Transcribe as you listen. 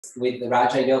With the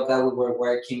Raja Yoga, we were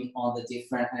working on the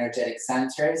different energetic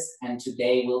centers, and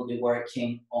today we'll be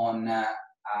working on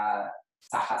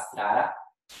Sahasrara,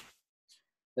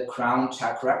 the crown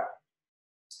chakra.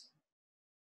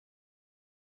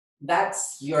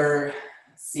 That's your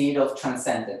seed of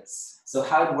transcendence. So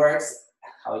how it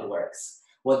works,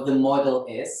 what the model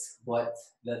is, what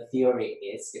the theory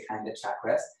is behind the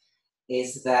chakras,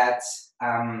 is that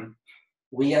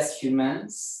we as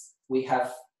humans, we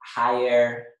have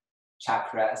higher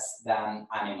chakras than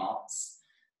animals.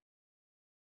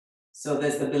 So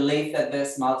there's the belief that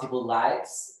there's multiple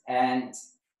lives, and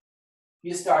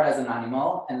you start as an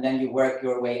animal and then you work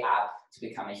your way up to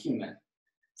become a human.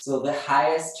 So the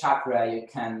highest chakra you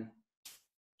can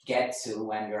get to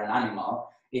when you're an animal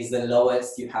is the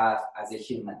lowest you have as a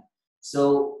human.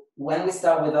 So when we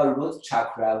start with our root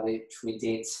chakra, which we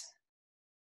did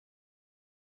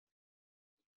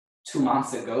 2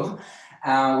 months ago,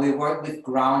 we work with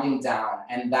grounding down,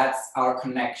 and that's our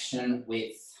connection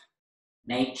with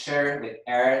nature, with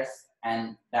earth,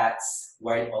 and that's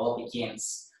where it all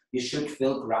begins. You should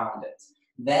feel grounded.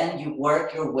 Then you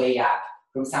work your way up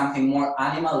from something more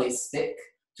animalistic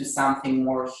to something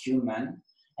more human.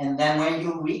 And then when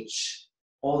you reach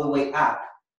all the way up,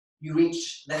 you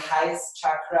reach the highest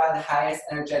chakra, the highest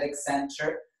energetic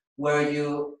center, where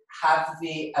you have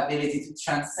the ability to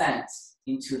transcend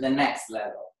into the next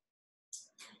level.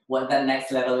 What that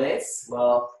next level is,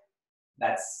 well,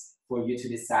 that's for you to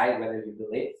decide whether you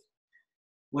believe.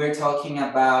 We're talking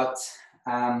about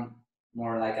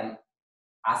more like an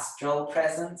astral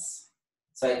presence.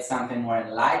 So it's something more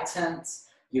enlightened.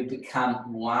 You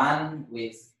become one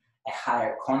with a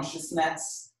higher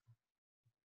consciousness.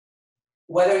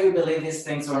 Whether you believe these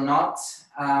things or not,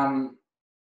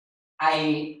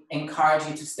 I encourage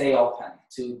you to stay open,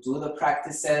 to do the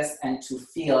practices and to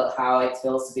feel how it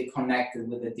feels to be connected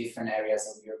with the different areas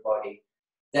of your body.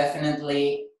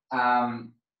 Definitely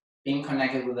being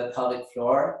connected with the pelvic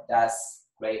floor does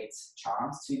great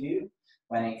charms to you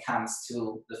when it comes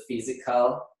to the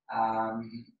physical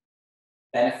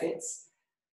benefits.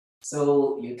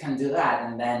 So you can do that,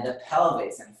 and then the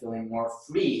pelvis and feeling more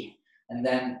free, and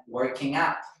then working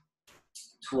up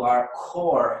to our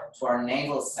core, to our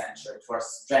navel center, to our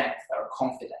strength, our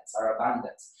confidence, our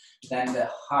abundance. Then the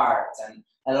heart, and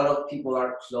a lot of people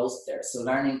are closed there. So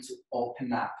learning to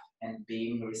open up and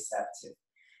being receptive.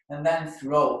 And then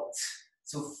throat,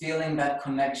 so feeling that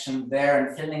connection there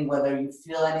and feeling whether you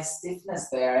feel any stiffness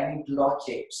there, any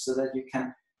blockage, so that you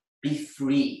can be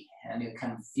free and you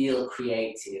can feel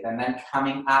creative. And then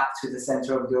coming up to the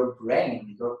center of your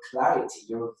brain, your clarity,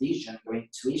 your vision, your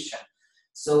intuition.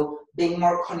 So being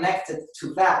more connected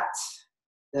to that,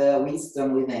 the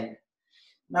wisdom within.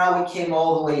 Now we came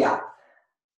all the way up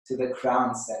to the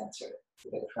crown center, to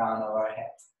the crown of our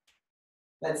head.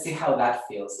 Let's see how that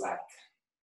feels like.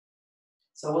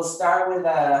 So we'll start with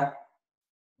a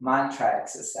mantra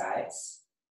exercise.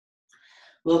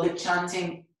 We'll be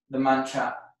chanting the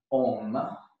mantra Om,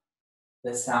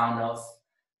 the sound of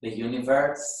the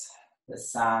universe, the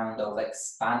sound of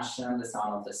expansion, the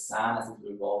sound of the sun as it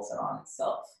revolves around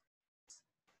itself.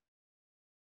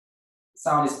 The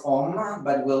sound is Om,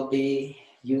 but we'll be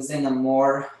using a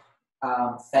more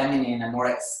feminine, a more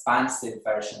expansive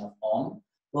version of Om.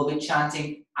 We'll be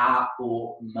chanting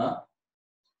Aum,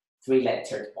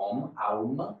 3-lettered Om,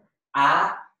 Aum.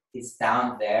 A is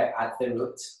down there at the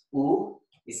root. U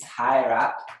is higher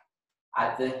up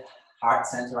at the heart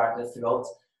center, at the throat.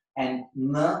 And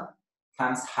M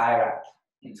comes higher up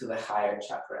into the higher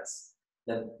chakras.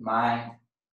 The mind,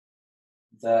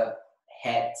 the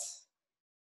head,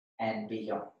 and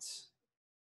beyond.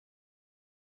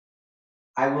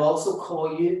 I will also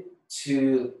call you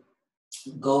to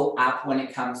go up when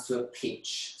it comes to a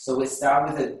pitch. So we start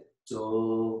with a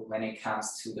Do when it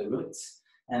comes to the root,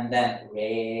 and then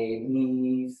Re,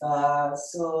 Mi, Fa,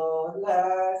 Sol,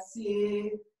 La,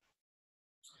 Si.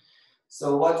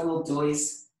 So what we'll do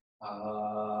is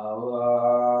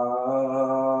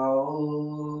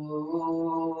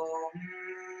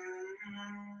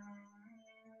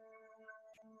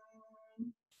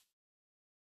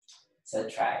so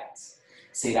try it.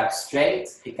 Sit up straight,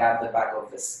 pick up the back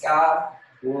of the skull,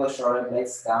 pull the shoulder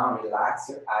blades down, relax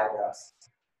your eyebrows.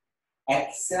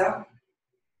 Exhale.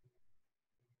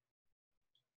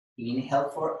 Inhale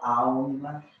for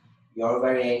Aum, your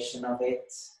variation of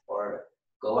it, or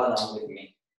go along with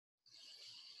me.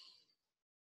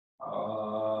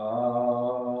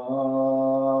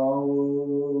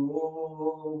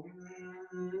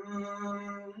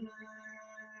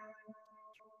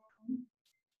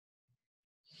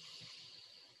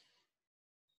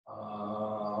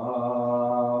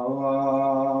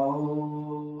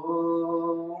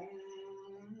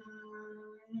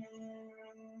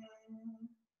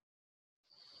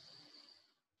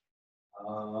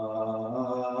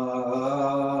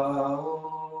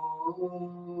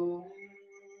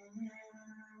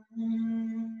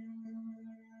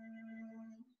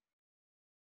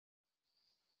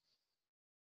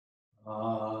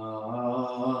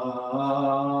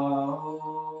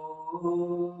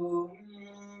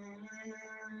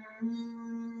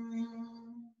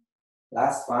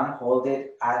 Last one, hold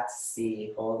it at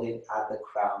C, hold it at the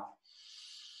crown.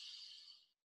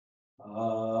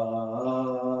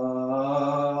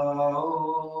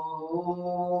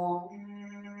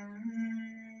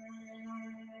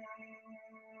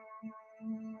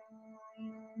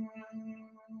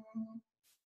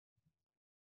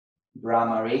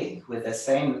 Brahmari with the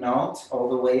same note all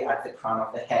the way at the crown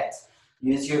of the head.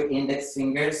 Use your index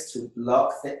fingers to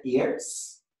block the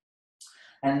ears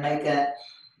and make a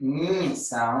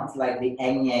sound like the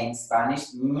ñ in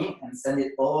Spanish, and send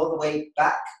it all the way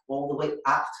back, all the way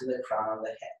up to the crown of the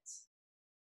head.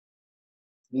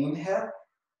 Inhale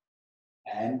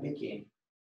and begin.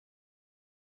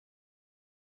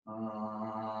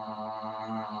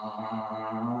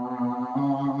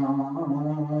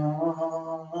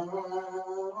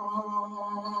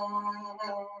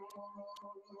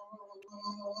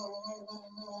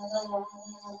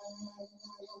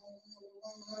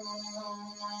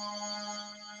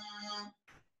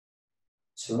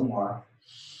 Two more.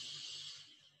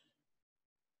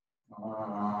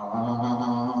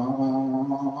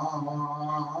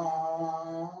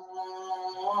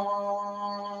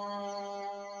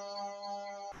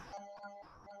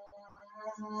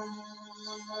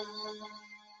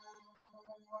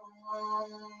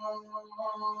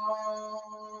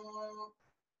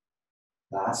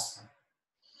 Last one.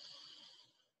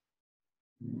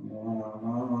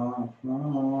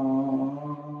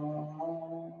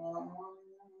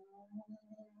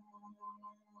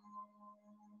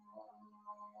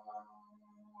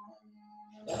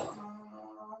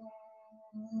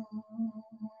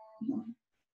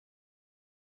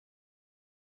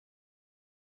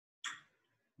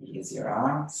 Use your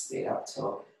arms, stay up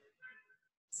tall.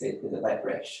 Sit with the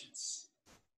vibrations.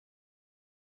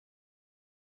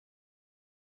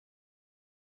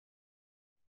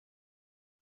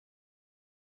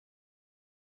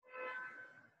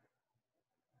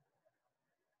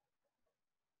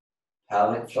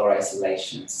 Pelvic floor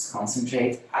isolations.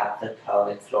 Concentrate at the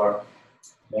pelvic floor.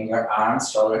 Bring your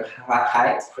arms shoulder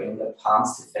height. Bring the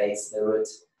palms to face the root.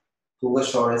 Pull the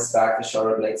shoulders back, the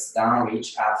shoulder blades down.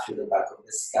 Reach out through the back of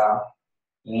the skull.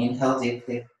 Inhale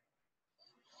deeply.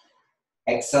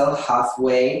 Exhale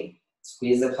halfway.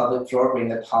 Squeeze the pelvic floor. Bring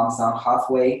the palms down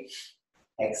halfway.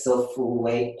 Exhale full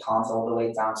weight. Palms all the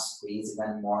way down. Squeeze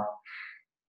even more.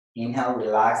 Inhale,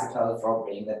 relax the pelvic floor.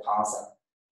 Bring the palms up.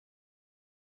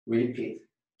 Repeat.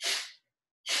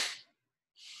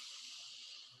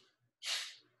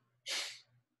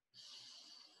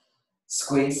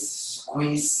 Squeeze,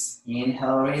 squeeze,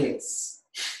 inhale, release.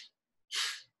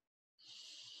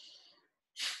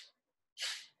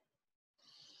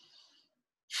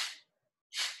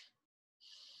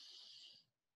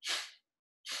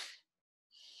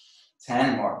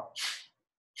 Ten more.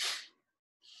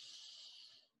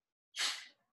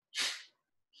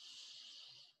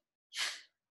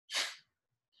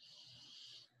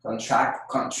 Contract,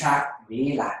 contract,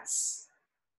 relax.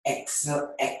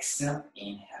 Exhale, exhale,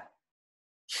 inhale.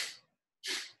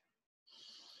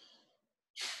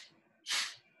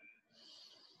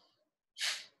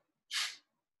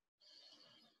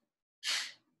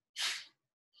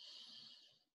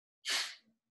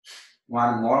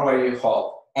 One more where you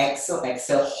hold. Exhale,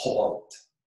 exhale, hold.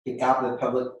 Pick up the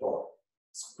pelvic floor.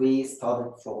 Squeeze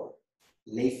pelvic floor.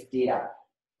 Lift it up.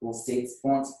 Pull 6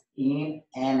 points in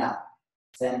and up.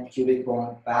 Send pubic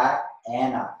bone back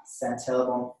and up. Send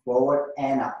tailbone forward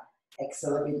and up.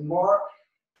 Exhale a bit more.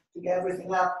 Pick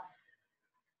everything up.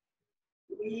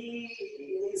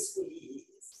 Really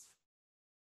squeeze.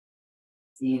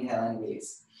 Inhale and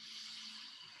release.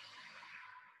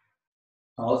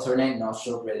 Alternate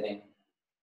nostril breathing.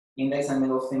 Index and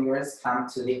middle fingers come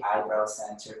to the eyebrow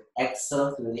center.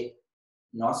 Exhale through the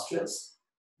nostrils.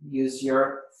 Use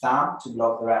your thumb to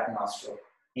block the right nostril.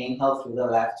 Inhale through the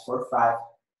left for 5.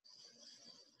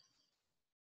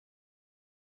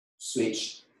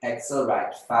 Switch. Exhale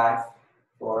right. 5,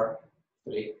 4,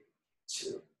 3,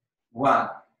 2, 1.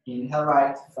 Inhale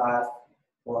right. 5,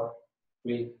 4,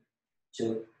 3,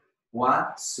 2, 1.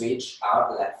 Switch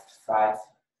out left. 5,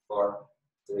 4,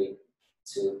 3,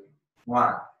 2,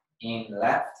 1. In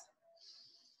left.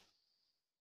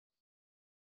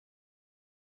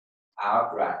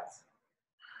 Out right.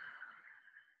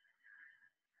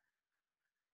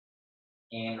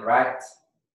 In right.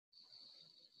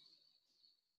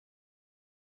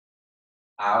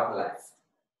 Out left.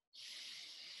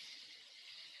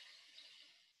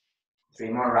 3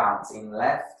 more rounds. In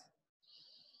left.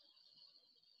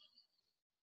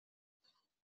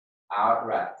 Out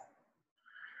right.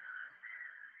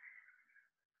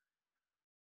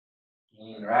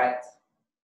 In right.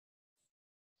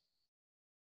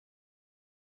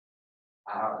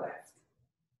 out left.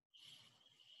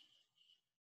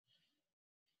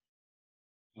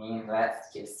 In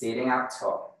left, keep sitting up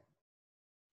tall.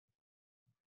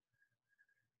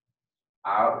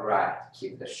 Out right,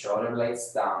 keep the shoulder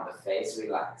blades down, the face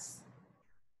relaxed.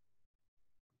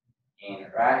 In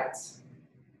right.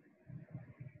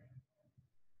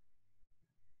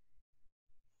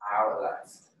 Out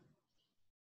left.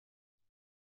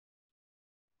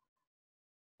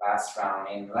 Last round,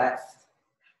 in left.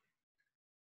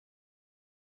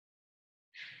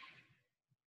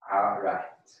 Out right.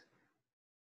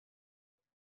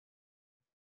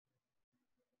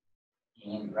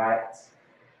 In right.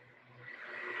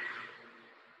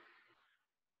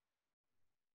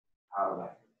 Out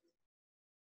left.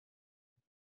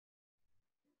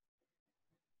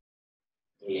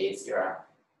 Release your arm.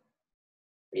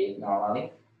 Breathe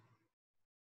normally.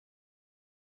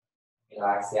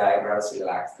 Relax the eyebrows,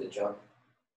 relax the jaw.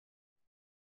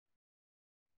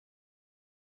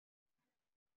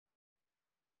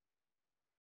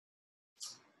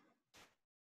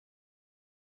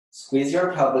 Squeeze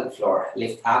your pelvic floor,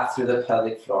 lift up through the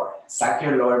pelvic floor. Suck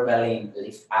your lower belly in,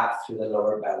 lift up through the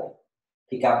lower belly.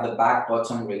 Pick up the back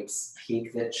bottom ribs,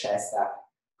 pick the chest up.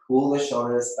 Pull the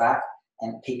shoulders back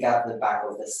and pick up the back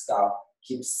of the skull.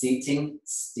 Keep sitting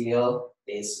still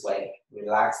this way.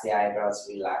 Relax the eyebrows,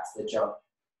 relax the jaw.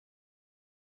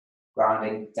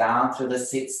 Grounding down through the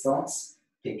sit stones.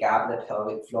 Pick up the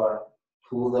pelvic floor.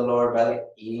 Pull the lower belly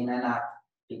in and up.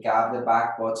 Pick up the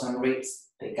back bottom ribs.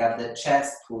 Pick up the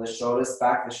chest. Pull the shoulders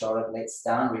back, the shoulder blades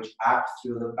down. Reach up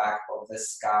through the back of the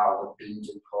skull, the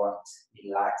pinto point.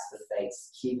 Relax the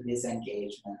face. Keep these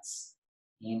engagements.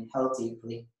 Inhale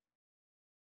deeply.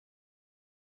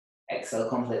 Exhale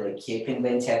completely, keeping the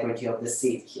integrity of the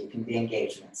seat, keeping the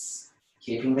engagements.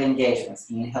 Keeping the engagements.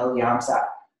 Inhale the arms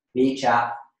up. Reach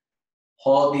up.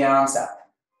 Hold the arms up.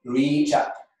 Reach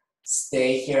up.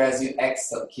 Stay here as you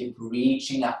exhale. Keep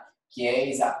reaching up.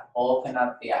 Gaze up. Open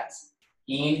up the eyes.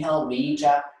 Inhale, reach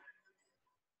up.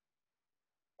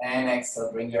 And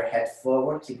exhale, bring your head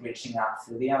forward. Keep reaching up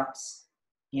through the arms.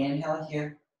 Inhale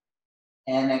here.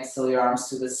 And exhale your arms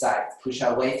to the side. Push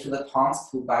away through the palms,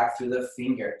 pull back through the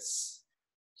fingers.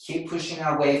 Keep pushing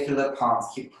away through the palms.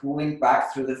 Keep pulling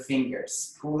back through the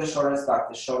fingers. Pull the shoulders back,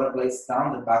 the shoulder blades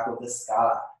down, the back of the skull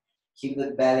up. Keep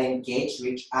the belly engaged,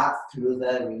 reach up through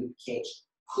the rib cage.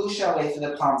 Push away through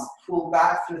the palms, pull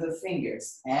back through the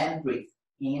fingers, and breathe.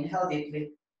 Inhale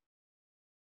deeply.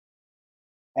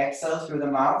 Exhale through the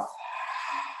mouth.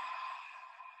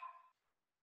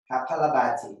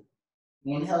 Kapalabhati.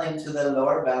 Inhale into the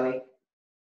lower belly.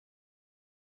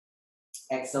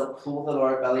 Exhale, pull the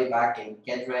lower belly back in.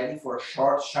 Get ready for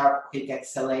short, sharp, quick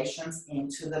exhalations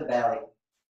into the belly.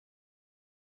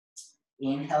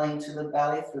 Inhale into the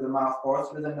belly through the mouth or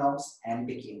through the nose and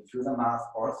begin through the mouth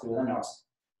or through the nose.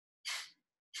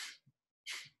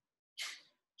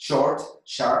 Short,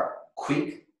 sharp,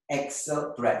 quick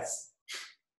exhale breaths.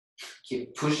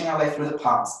 Keep pushing away through the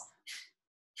palms.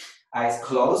 Eyes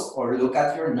closed or look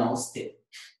at your nose tip.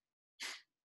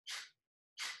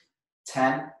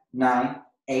 10, 9,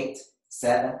 8,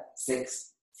 7,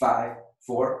 6, 5,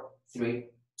 4, 3,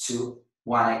 2,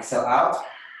 1. Exhale out.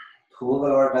 Pull the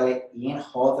lower belly in.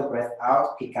 Hold the breath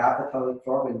out. Pick up the pelvic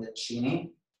floor with the chin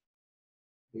in.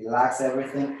 Relax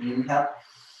everything. Inhale.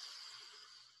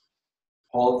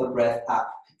 Hold the breath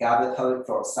up. Pick up the pelvic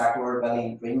floor. Suck lower belly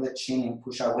in. Bring the chin in.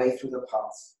 Push away through the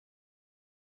palms.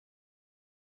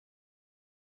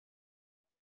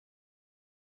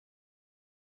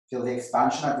 Feel the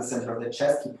expansion at the center of the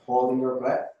chest. Keep holding your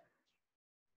breath.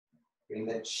 Bring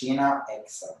the chin up.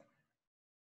 Exhale.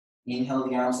 Inhale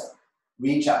the arms up.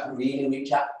 Reach up. Really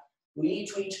reach up.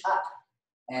 Reach up.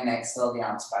 And exhale the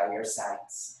arms by your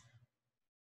sides.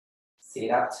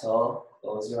 Sit up tall.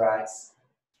 Close your eyes.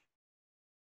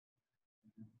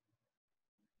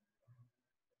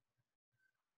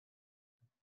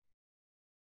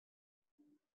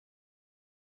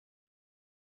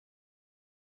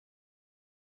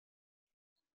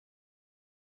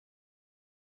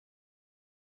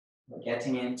 We're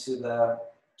getting into the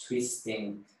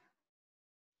twisting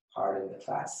part of the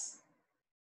class.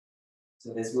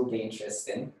 So this will be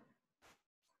interesting.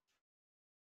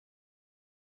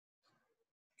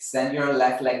 Extend your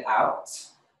left leg out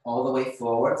all the way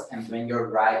forward and bring your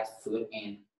right foot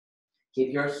in.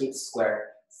 Keep your hips square.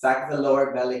 Suck the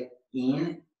lower belly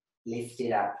in, lift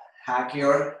it up. Hug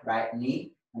your right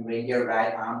knee and bring your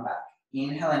right arm back.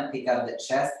 Inhale and pick up the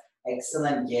chest. Exhale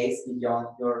and gaze beyond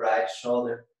your right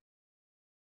shoulder.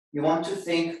 You want to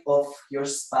think of your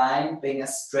spine being a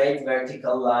straight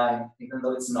vertical line, even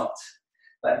though it's not.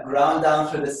 but ground down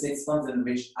through the sits bones and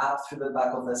reach up through the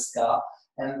back of the skull.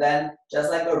 And then, just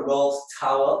like a rolled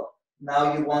towel,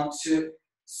 now you want to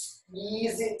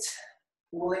squeeze it,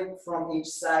 pulling from each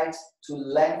side to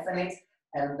lengthen it,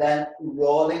 and then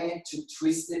rolling it to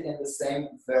twist it in the same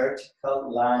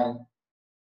vertical line.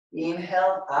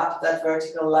 Inhale, up that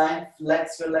vertical line,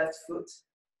 flex your left foot,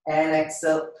 and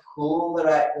exhale, pull the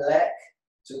right leg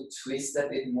to twist a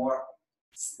bit more.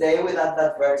 Stay within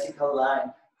that vertical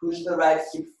line. Push the right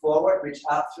hip forward, reach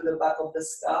up through the back of the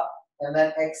skull, and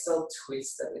then exhale,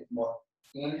 twist a bit more.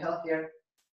 Inhale here.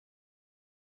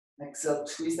 Exhale,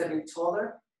 twist a bit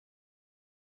taller.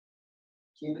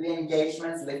 Keep the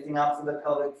engagements, lifting up through the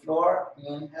pelvic floor.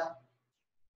 Inhale.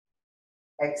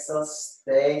 Exhale,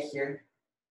 stay here.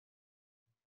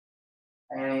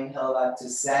 And inhale back to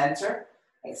center.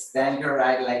 Extend your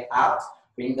right leg out.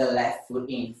 Bring the left foot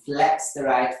in. Flex the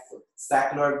right foot.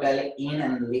 Stack lower belly in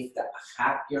and lift up.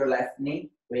 Hack your left knee.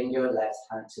 Bring your left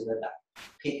hand to the back.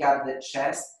 Pick up the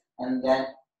chest and then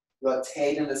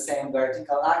rotate in the same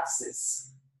vertical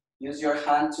axis. Use your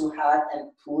hand to hug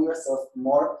and pull yourself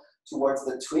more towards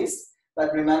the twist.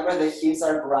 But remember, the hips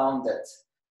are grounded.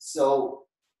 So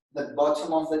the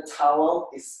bottom of the towel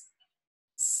is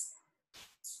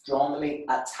strongly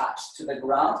attached to the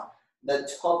ground. The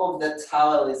top of the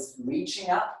towel is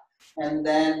reaching up, and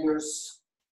then you're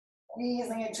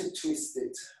squeezing it to twist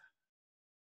it.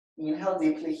 Inhale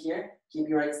deeply here. Keep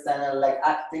your extended leg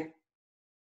active.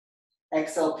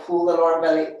 Exhale, pull the lower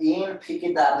belly in, pick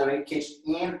it up, the ribcage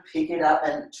in, pick it up,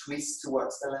 and twist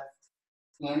towards the left.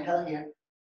 Inhale here.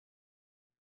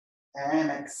 And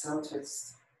exhale,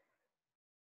 twist.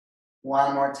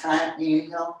 One more time.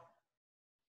 Inhale.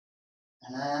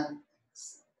 And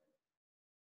exhale.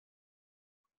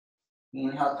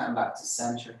 Inhale, come back to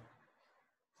center.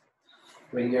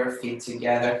 Bring your feet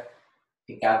together.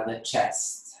 Pick up the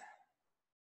chest.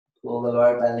 Pull the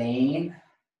lower belly in.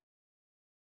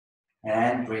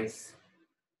 And breathe.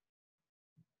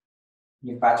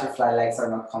 If butterfly legs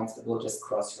are not comfortable, just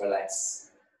cross your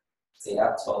legs. Sit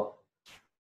up tall.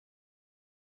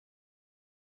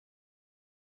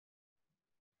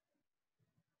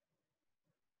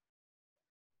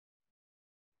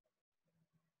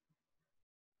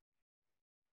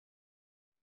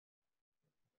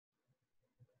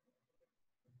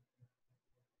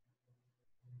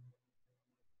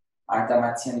 Ardha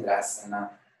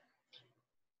Matsyendrasana.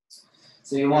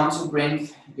 So you want to bring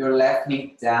your left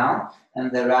knee down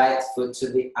and the right foot to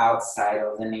the outside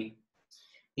of the knee.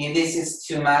 If this is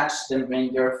too much, then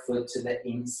bring your foot to the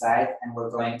inside and we're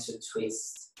going to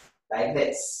twist like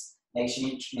this,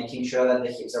 making sure that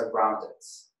the hips are grounded.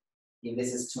 If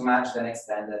this is too much, then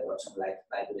extend the bottom like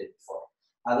we did before.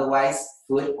 Otherwise,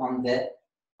 foot on the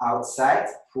outside,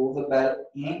 pull the belt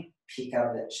in, pick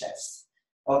up the chest.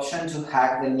 Option to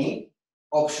hug the knee,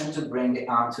 option to bring the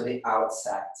arm to the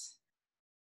outside.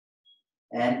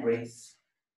 And breathe.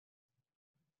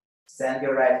 Send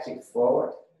your right hip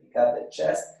forward, pick up the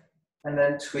chest, and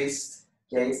then twist,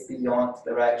 gaze beyond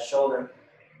the right shoulder.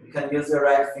 You can use your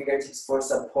right fingertips for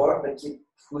support, but keep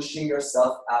pushing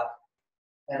yourself up.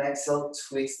 And exhale,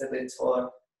 twist a bit taller.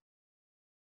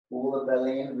 Pull the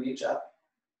belly in, reach up.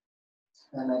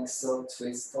 And exhale,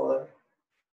 twist taller.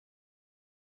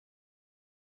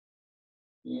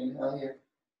 Inhale here.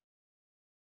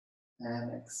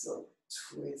 And exhale,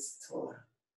 twist taller.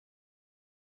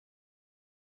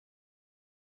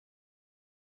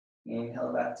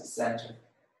 Inhale back to center.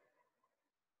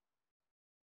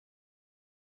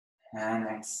 And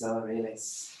exhale,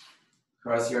 release.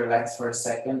 Cross your legs for a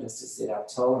second just to sit up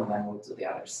tall, and then move to the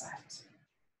other side.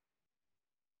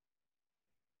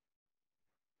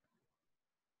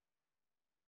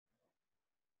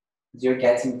 As you're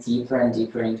getting deeper and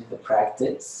deeper into the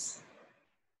practice,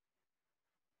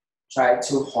 try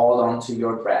to hold on to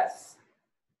your breath.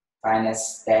 Find a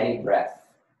steady breath.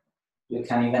 You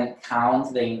can even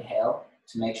count the inhale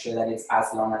to make sure that it's as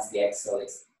long as the exhale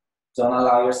is. Don't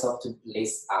allow yourself to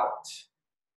bliss out.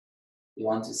 You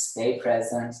want to stay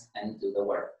present and do the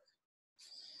work.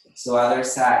 So other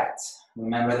side,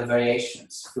 remember the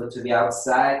variations. Foot to the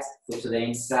outside, foot to the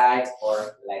inside,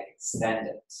 or leg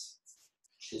extended.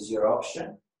 Choose your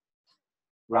option.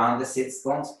 Round the sits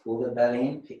bones, pull the belly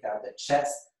in, pick up the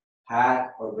chest, hug,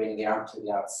 or bring the arm to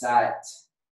the outside.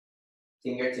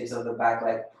 Fingertips of the back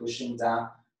leg pushing down,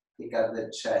 pick up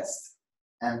the chest,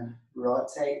 and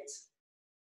rotate.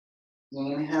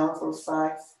 Inhale for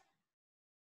 5.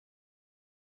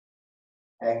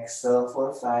 Exhale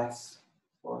for 5,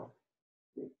 4,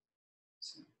 3, 2,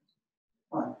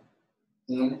 1.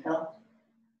 Inhale.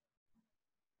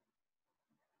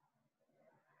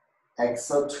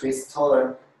 Exhale, twist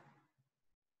taller.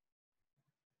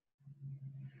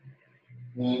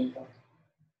 knee.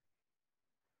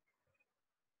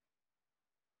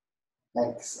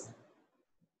 Excellent.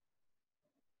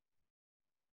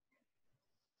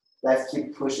 Left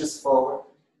hip pushes forward.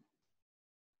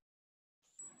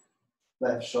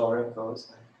 Left shoulder goes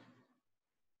back.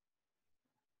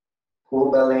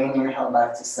 Pull belly in, inhale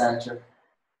back to center.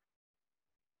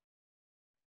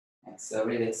 Exhale,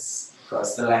 release.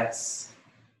 Cross the legs.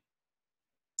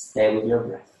 Stay with your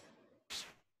breath.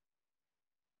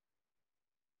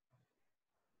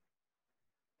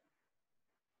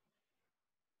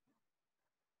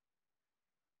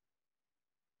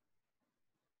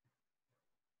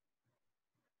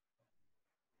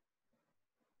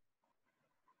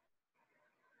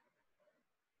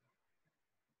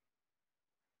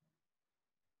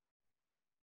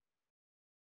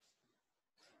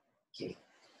 Okay.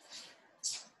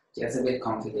 Gets a bit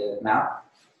complicated now.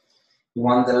 You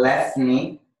want the left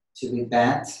knee to be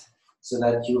bent so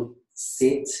that you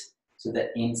sit to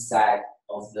the inside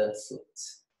of the foot.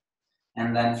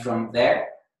 And then from there,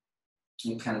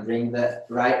 you can bring the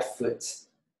right foot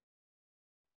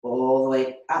all the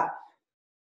way up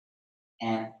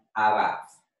and above.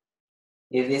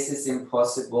 If this is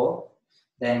impossible,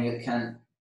 then you can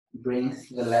bring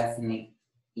the left knee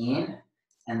in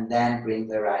and then bring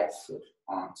the right foot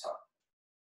on top.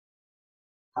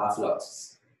 Half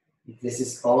lotus. If this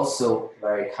is also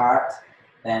very hard,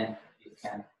 then you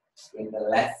can bring the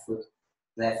left foot,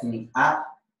 left knee up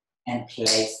and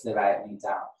place the right knee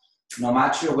down. No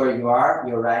matter where you are,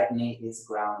 your right knee is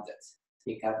grounded.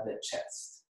 Pick up the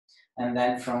chest. And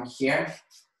then from here,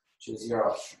 choose your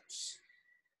options.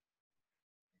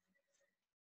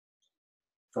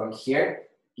 From here,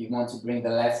 you want to bring the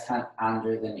left hand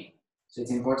under the knee. So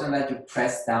it's important that you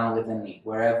press down with the knee,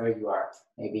 wherever you are.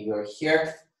 Maybe you're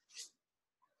here.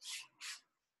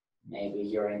 Maybe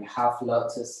you're in half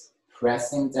lotus,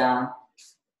 pressing down.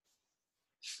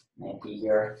 Maybe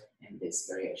you're in this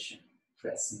variation,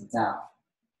 pressing down.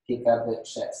 Pick up the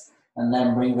chest. And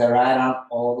then bring the right arm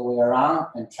all the way around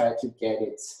and try to get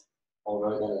it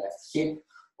over the left hip.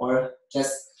 Or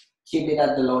just keep it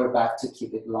at the lower back to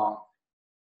keep it long.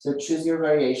 So choose your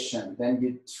variation. Then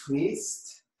you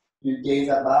twist, you gaze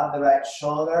above the right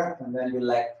shoulder, and then you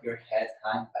let your head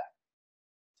hang back.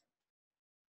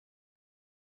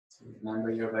 So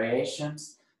remember your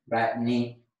variations. Right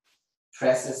knee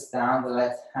presses down the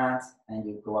left hand, and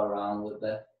you go around with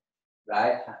the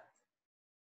right hand.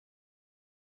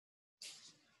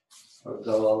 Or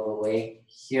go all the way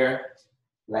here,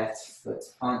 left foot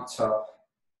on top,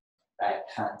 right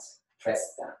hand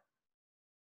press down.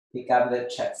 Pick up the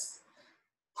chest.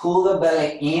 Pull the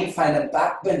belly in, find a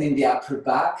back bend in the upper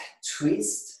back,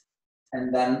 twist,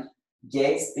 and then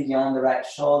gaze beyond the right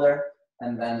shoulder,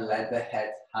 and then let the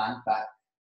head hang back.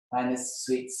 Find a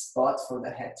sweet spot for the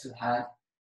head to hang.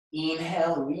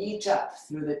 Inhale, reach up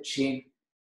through the chin,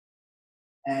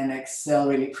 and exhale,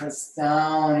 really press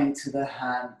down into the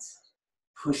hand,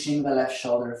 pushing the left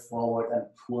shoulder forward and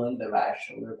pulling the right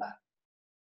shoulder back.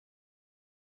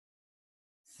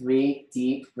 3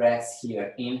 deep breaths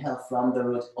here. Inhale from the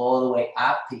root all the way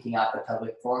up, picking up the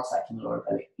pelvic floor, sucking lower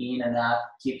belly in and up.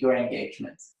 Keep your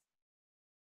engagements.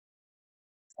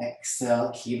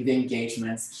 Exhale, keep the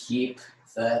engagements, keep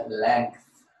the length.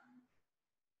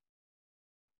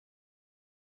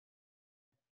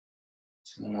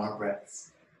 Two more breaths.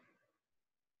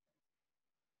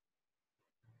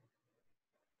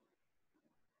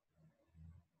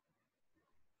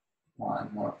 One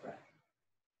more breath.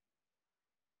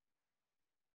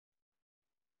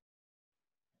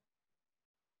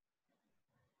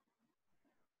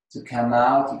 To come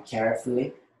out, you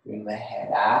carefully bring the head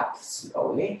up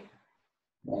slowly.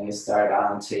 Then you start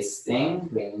on twisting,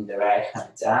 bringing the right hand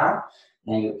down.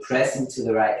 Then you press into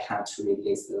the right hand to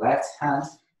release the left hand,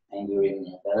 and you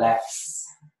remove the left.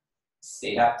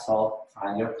 Sit up tall,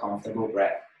 find your comfortable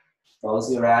breath.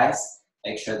 Close your eyes,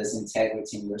 make sure there's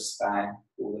integrity in your spine.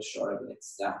 Pull the shoulder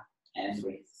blades down and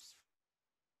breathe.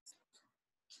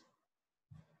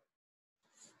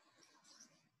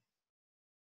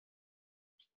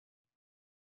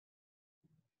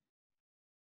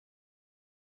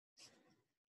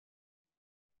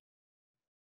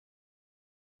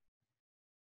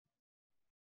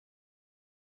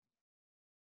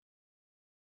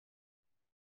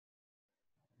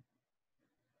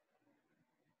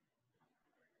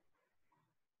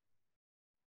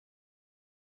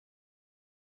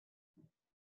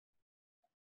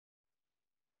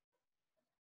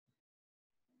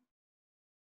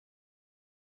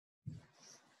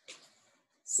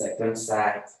 Second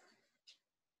side.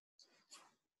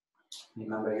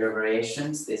 Remember your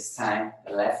variations. This time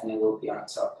the left knee will be on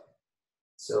top.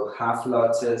 So half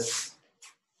lotus,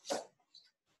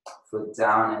 foot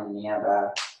down and knee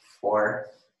back, or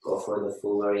go for the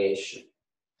full variation.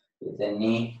 With the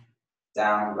knee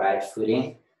down, right foot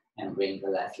in, and bring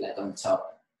the left leg on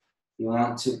top. You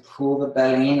want to pull the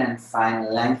belly in and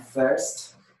find length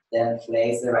first, then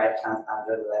place the right hand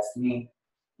under the left knee.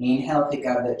 Inhale, pick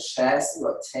up the chest,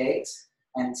 rotate,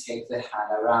 and take the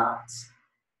hand around.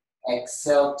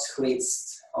 Exhale,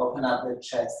 twist, open up the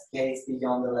chest, gaze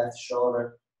beyond the left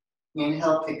shoulder.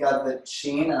 Inhale, pick up the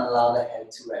chin and allow the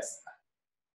head to rest back.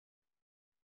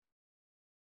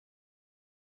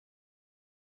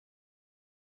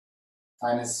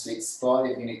 Find a sweet spot.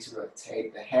 If you need to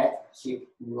rotate the head, keep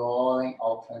rolling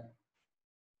open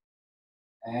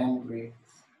and breathe.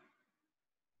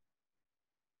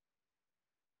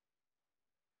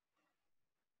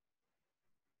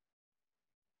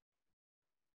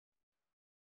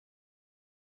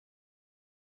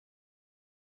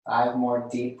 Five more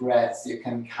deep breaths. You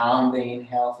can count the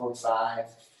inhale for 5,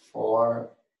 4,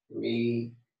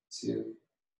 3, 2,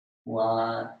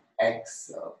 1.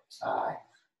 Exhale. 5,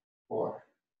 4,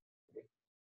 3,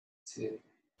 2,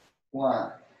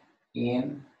 1.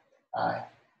 In, 5.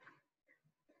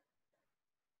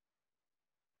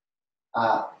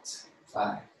 Out,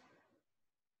 5.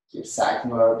 Keep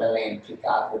cycling over belly in. Pick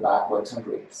up the back bottom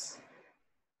ribs.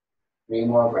 3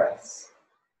 more breaths.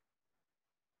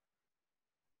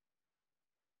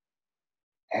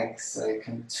 Exhale, you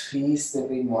can twist a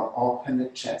bit more, open the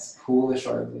chest, pull the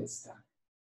shoulder blades down.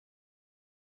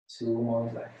 2 more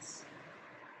breaths.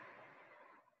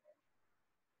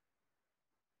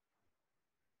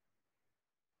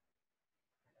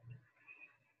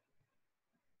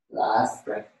 Last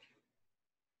breath.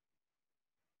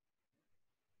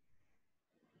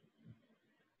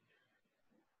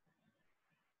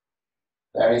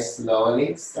 Very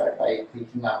slowly, start by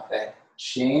picking up the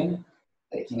chin,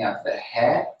 picking up the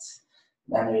head,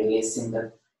 then releasing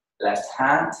the left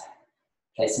hand,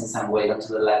 placing some weight onto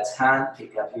the left hand,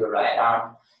 pick up your right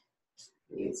arm,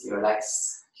 release your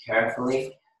legs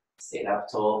carefully, sit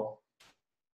up tall,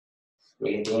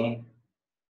 breathe in,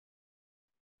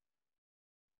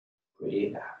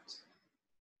 breathe out.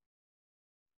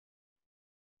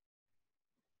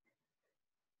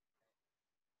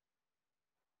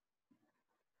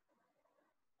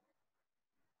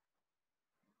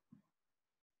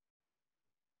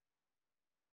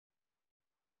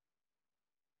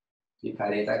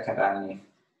 Viparita Karani.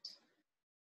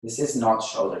 This is not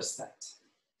shoulder stand.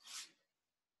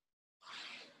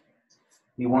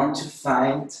 You want to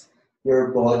find your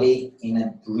body in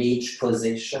a bridge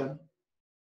position.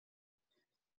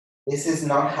 This is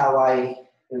not how I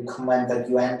recommend that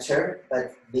you enter,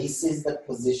 but this is the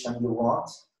position you want.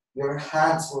 Your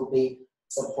hands will be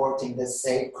supporting the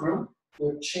sacrum,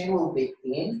 your chin will be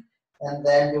in, and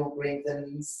then you'll bring the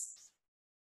knees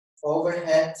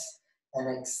overhead and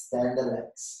extend the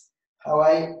legs.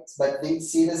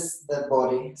 See this, the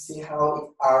body, see how it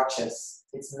arches.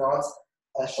 It's not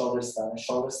a shoulder stand. A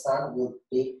shoulder stand will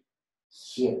be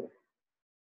here.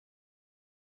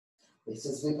 This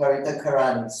is Viparita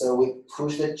Karani. So we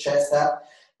push the chest up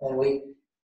and we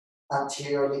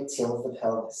anteriorly tilt the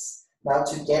pelvis. Now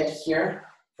to get here,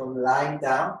 from lying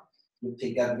down, you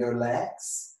pick up your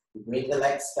legs, you bring the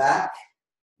legs back,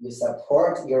 you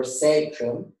support your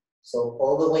sacrum, so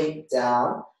all the way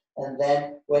down, and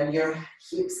then when your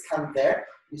hips come there,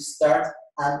 you start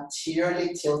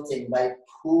anteriorly tilting by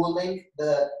pulling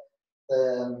the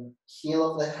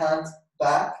heel of the hand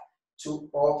back to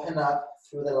open up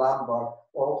through the lumbar,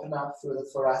 open up through the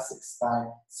thoracic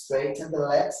spine, straighten the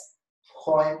legs,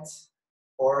 point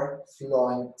or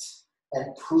floint,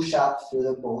 and push up through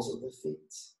the balls of the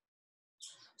feet.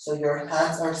 So your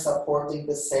hands are supporting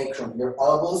the sacrum, your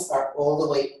elbows are all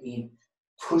the way in,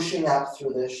 pushing up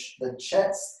through the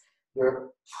chest, you're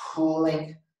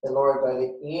pulling the lower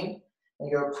belly in,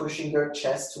 and you're pushing your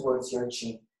chest towards your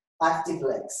chin. Active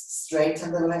legs,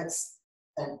 straighten the legs,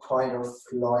 and point or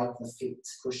floint the feet,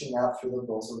 pushing out through the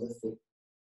balls of the feet.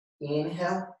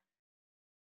 Inhale,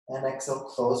 and exhale,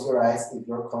 close your eyes if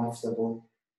you're comfortable.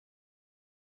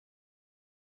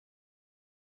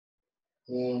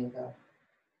 Inhale,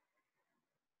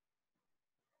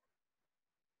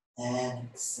 and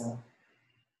exhale.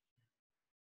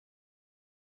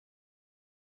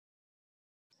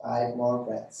 5 more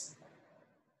breaths.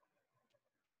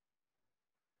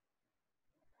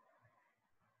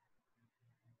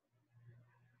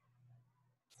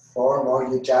 4 more.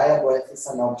 Ujjayi breath is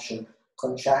an option.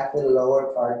 Contract the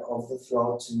lower part of the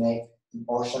throat to make an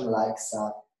ocean-like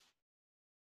sound.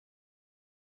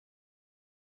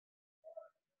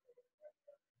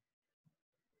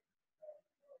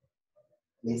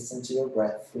 Listen to your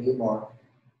breath. 3 more.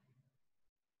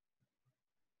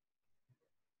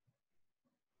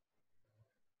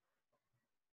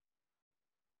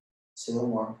 2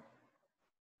 more.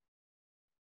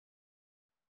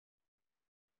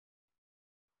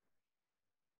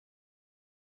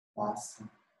 Last one.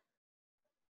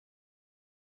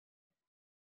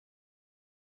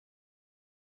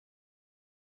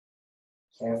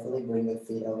 Carefully bring the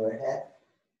feet overhead.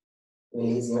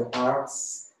 Release your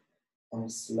arms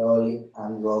and slowly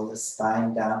unroll the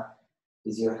spine down.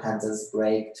 Use your hands as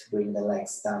brake to bring the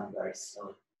legs down very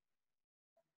slowly.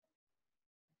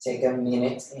 Take a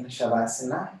minute in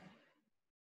Shavasana.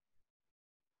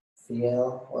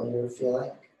 Feel what you're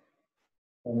feeling.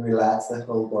 And relax the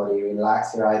whole body.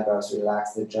 Relax your eyebrows,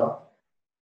 relax the jaw.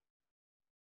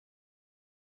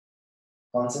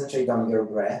 Concentrate on your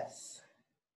breath.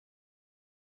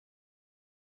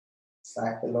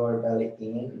 Slack the lower belly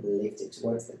in, lift it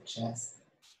towards the chest.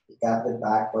 Pick up the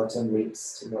back bottom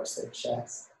ribs towards the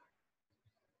chest.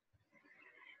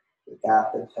 Pick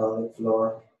up the pelvic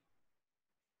floor.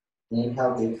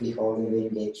 Inhale deeply, holding the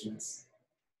engagements.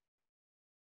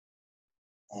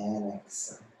 And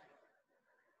exhale.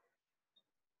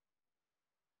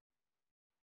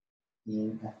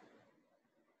 Inhale.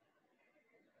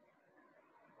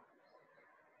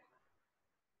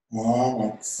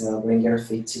 And exhale, bring your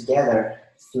feet together.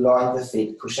 Floor the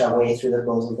feet, push away through the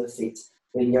balls of the feet.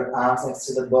 Bring your arms next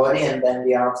to the body and then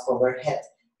the arms overhead.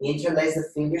 Interlace the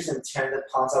fingers and turn the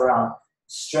palms around.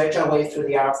 Stretch away through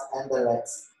the arms and the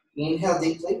legs. Inhale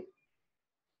deeply.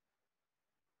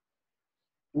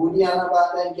 Uddiyana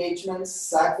Bandha engagement.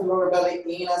 Sack the lower belly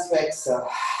in as you exhale.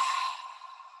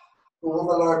 Pull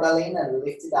the lower belly in and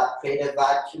lift it up. Create a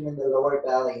vacuum in the lower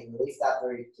belly. Lift up the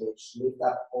ribcage. Lift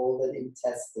up all the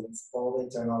intestines, all the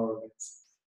internal organs.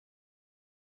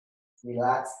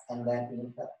 Relax and then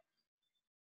inhale.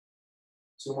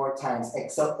 2 more times.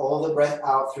 Exhale all the breath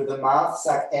out through the mouth.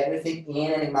 Suck everything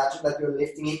in and imagine that you're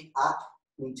lifting it up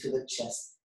into the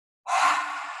chest.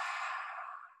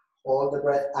 Hold the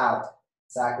breath out.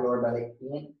 Suck lower belly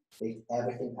in. Lift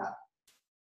everything up.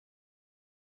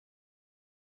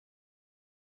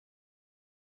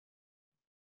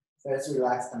 First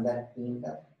relax and then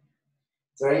inhale.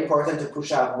 It's very important to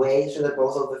push away through the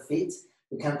balls of the feet.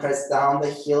 You can press down the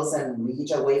heels and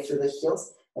reach away through the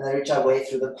heels and then reach away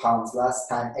through the palms. Last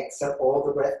time, exhale all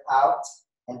the breath out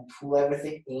and pull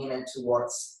everything in and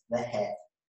towards the head.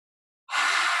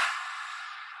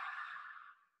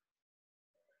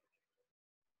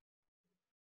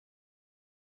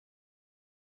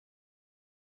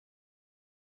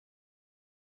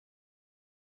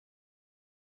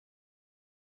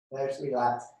 First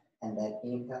relax and then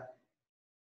inhale.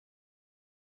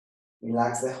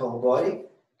 Relax the whole body.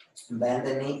 Bend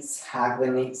the knees, hug the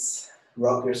knees,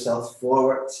 rock yourself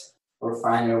forward or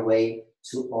find your way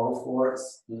to all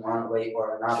fours in one way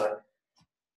or another.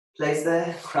 Place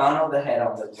the crown of the head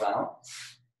on the ground.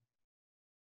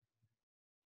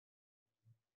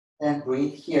 And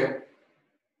breathe here.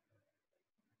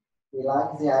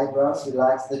 Relax the eyebrows,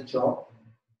 relax the jaw.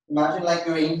 Imagine like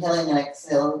you're inhaling and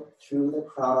exhaling through the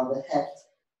crown of the head.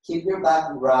 Keep your back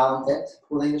rounded,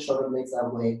 pulling the shoulder blades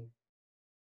away.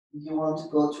 If you want to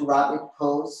go to rabbit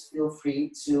pose, feel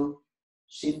free to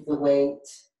shift the weight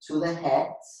to the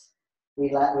head.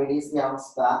 Release the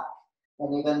arms back,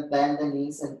 and even bend the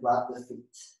knees and grab the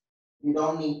feet. You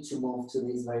don't need to move to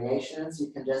these variations.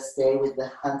 You can just stay with the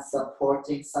hands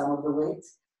supporting some of the weight,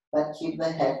 but keep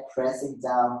the head pressing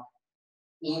down.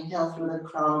 Inhale through the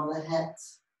crown of the head.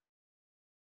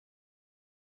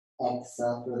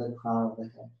 Exhale through the crown of the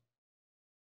head.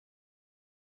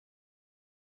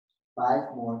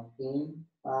 5 more. In,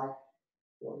 5,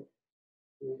 4,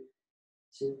 3,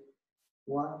 2,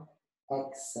 1.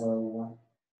 Exhale, 1,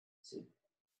 2,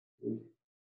 3,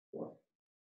 4,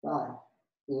 5.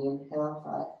 Inhale,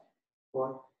 5,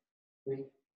 4, 3,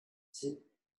 2,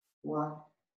 1.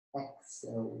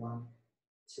 Exhale, 1,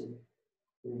 2,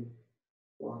 3,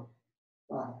 4,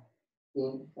 5.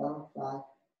 Inhale, 5,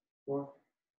 4,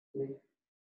 3,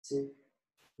 2,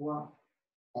 1.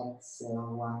 Exhale,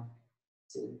 1,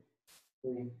 2,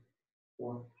 3,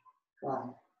 4, 5.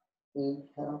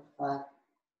 Inhale, 5,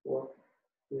 4,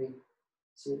 3,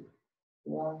 2,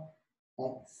 1.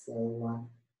 Exhale, 1,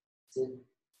 2,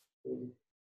 3,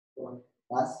 4.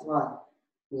 Last one.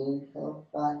 Inhale,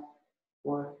 5,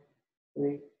 4,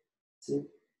 3, 2,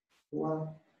 1.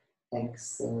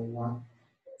 Exhale, 1,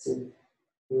 2,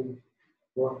 3,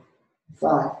 4,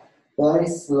 5. Very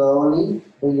slowly,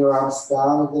 bring your arms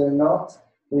down if they're not.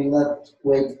 Bring that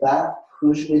weight back.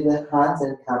 Push with the hands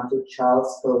and come to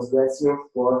child's pose. Rest your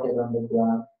forehead on the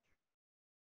ground.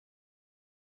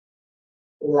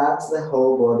 Relax the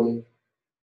whole body.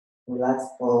 Relax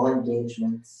all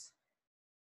engagements.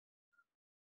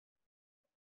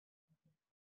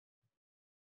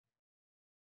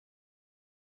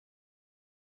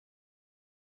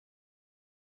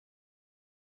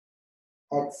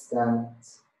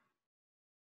 Headstand.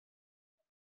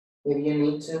 If you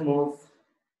need to move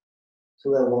to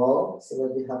the wall so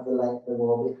that you have the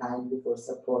wall behind you for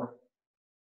support.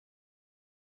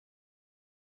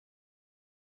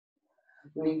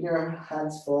 Bring your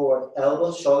hands forward,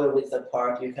 elbow shoulder width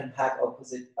apart. You can pack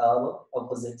opposite elbow,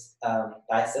 opposite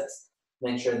biceps.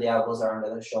 Make sure the elbows are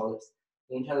under the shoulders.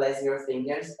 Interlace your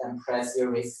fingers and press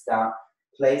your wrists down.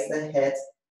 Place the head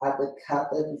at the cup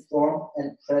that you form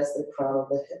and press the crown of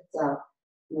the head down.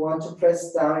 You want to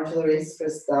press down into the wrists,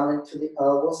 press down into the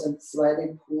elbows, and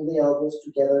slightly pull the elbows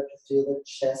together to feel the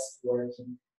chest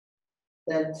working.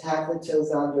 Then tap the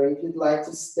toes under. If you'd like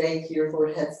to stay here for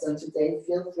headstand today,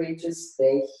 feel free to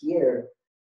stay here.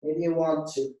 If you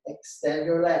want to, extend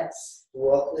your legs,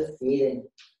 walk the feet in.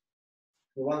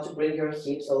 You want to bring your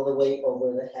hips all the way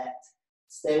over the head.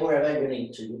 Stay wherever you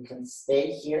need to. You can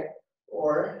stay here,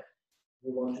 or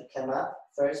you want to come up.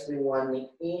 First bring one knee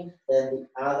in, then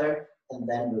the other, and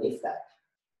then lift up.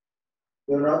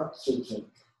 You're not kicking,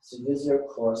 so use your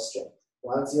core strength.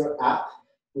 Once you're up,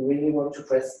 you really want to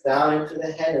press down into the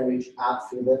head and reach up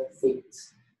through the feet.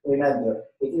 Remember,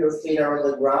 if your feet are on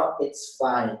the ground, it's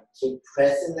fine. Keep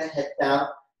pressing the head down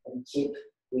and keep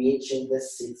reaching the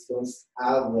sit bones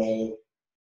away.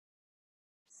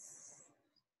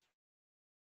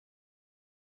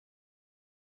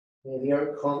 If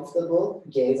you're comfortable,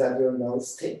 gaze at your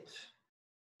nose tip.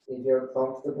 If you're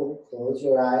comfortable, close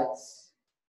your eyes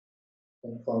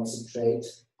and concentrate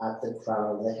at the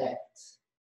crown of the head.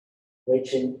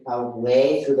 Reaching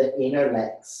away through the inner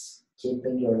legs,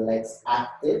 keeping your legs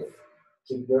active,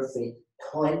 keep your feet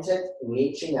pointed,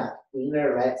 reaching up,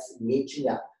 inner legs reaching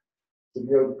up. Keep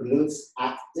your glutes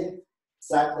active,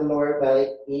 suck the lower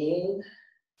belly in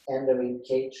and the rib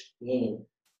cage in.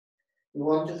 You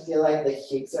want to feel like the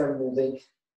hips are moving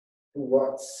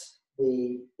towards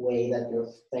the way that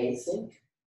you're facing,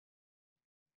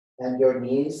 and your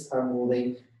knees are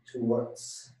moving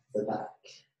towards the back.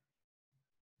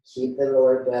 Keep the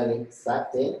lower belly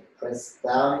sucked in, press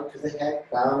down into the head,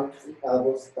 down into the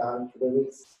elbows, down into the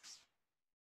wrists.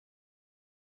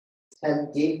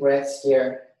 10 deep breaths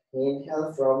here.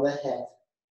 Inhale from the head.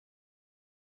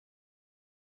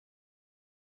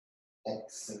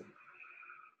 Exhale.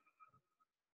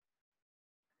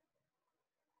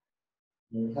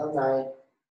 Inhale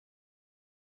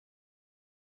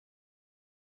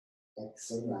 9.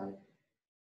 Exhale 9.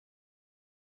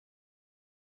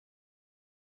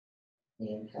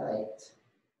 Inhale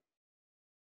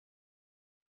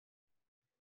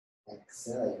 8.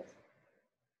 Exhale 8.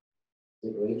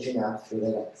 Keep reaching up through the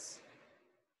legs.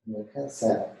 Inhale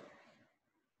 7.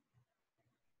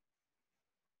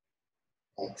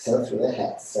 Exhale through the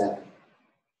head. 7.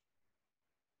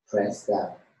 Press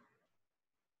down.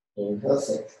 Inhale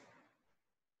 6.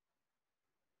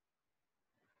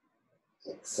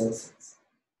 Exhale 6.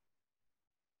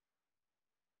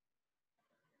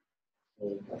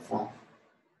 Inhale 5.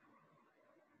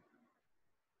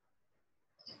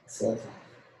 Exhale 5.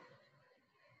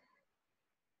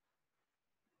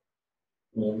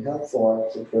 Inhale 4.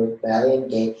 Keep your belly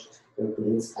engaged, your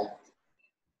glutes active.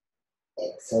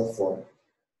 Exhale 4.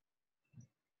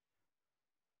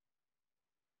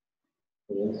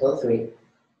 Inhale 3.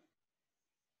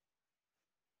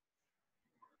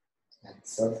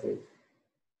 Exhale 3.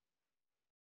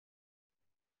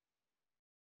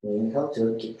 Inhale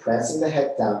 2. Keep pressing the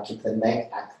head down. Keep the neck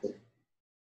active.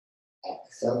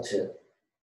 Exhale 2.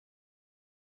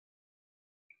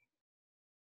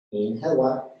 Inhale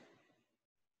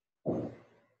 1.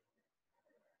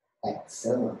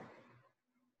 Exhale 1.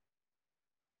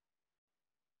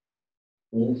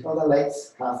 Inhale the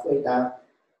legs halfway down.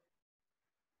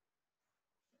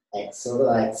 Exhale the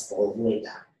legs all the way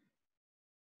down.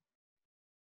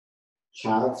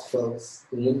 Child's pose.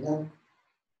 Inhale.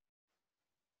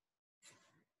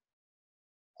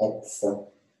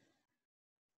 Exhale.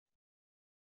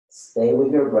 Stay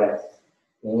with your breath.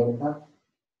 Inhale.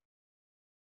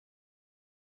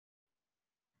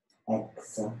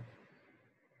 Exhale.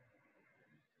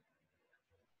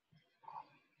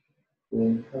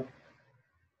 Inhale.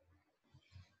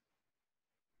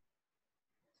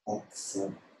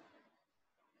 Exhale.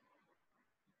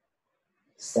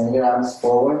 Extend your arms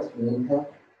forward. Inhale.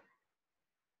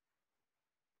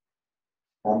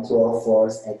 Come to all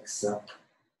fours. Exhale.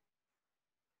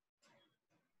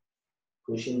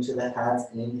 Push into the hands.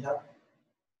 Inhale.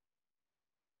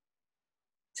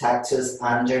 Cactus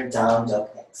under down dog.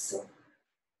 Exhale.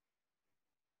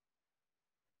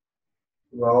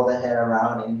 Roll the head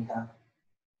around. Inhale.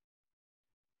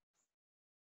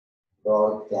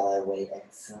 Roll the other way.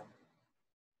 Exhale.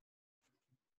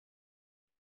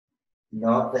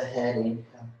 Nod the head.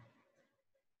 Inhale.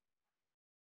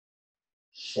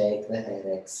 Shake the head.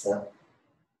 Exhale.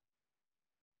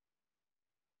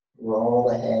 Roll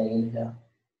the head. Inhale.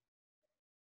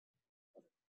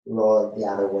 Roll it the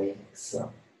other way.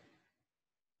 Exhale.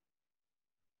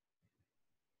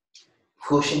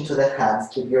 Push into the hands.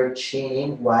 Keep your chin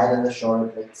in, widen the shoulder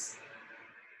blades.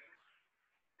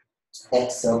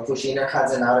 Exhale. Push inner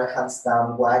hands and outer hands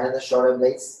down. Widen the shoulder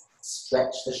blades.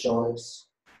 Stretch the shoulders.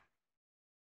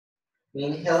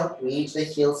 Inhale. Reach the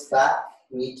heels back.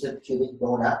 Reach the pubic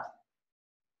bone up.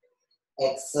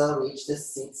 Exhale. Reach the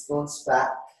sits bones back.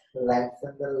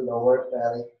 Lengthen the lower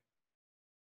belly.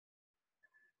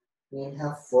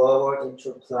 Inhale forward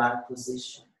into plank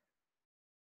position.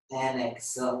 And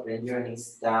exhale. Bring your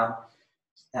knees down.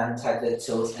 Untie the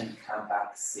toes and come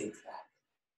back. Sit back.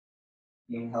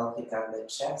 Inhale. Pick up the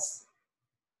chest.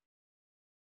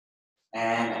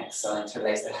 And exhale,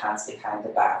 interlace the hands behind the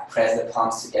back. Press the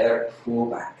palms together, pull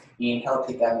back. Inhale,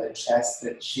 pick up the chest,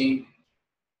 the chin.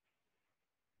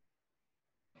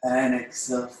 And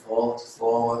exhale, fold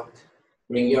forward.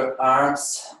 Bring your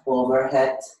arms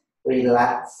overhead.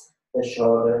 Relax the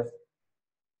shoulders.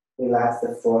 Relax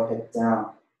the forehead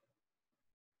down.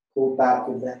 Pull back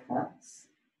with the hands.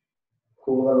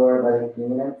 Pull the lower body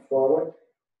in and forward.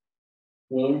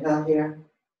 Inhale here.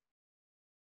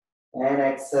 And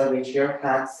exhale, reach your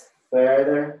hands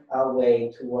further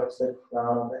away towards the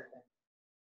crown of the head.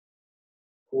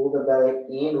 Pull the belly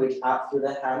in, reach up through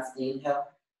the hands, inhale.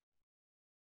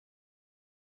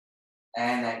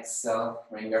 And exhale,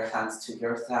 bring your hands to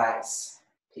your thighs.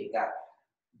 Pick up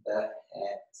the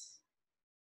head.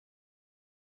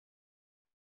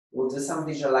 We'll do some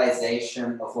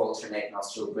visualization of alternate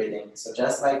nostril breathing. So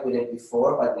just like we did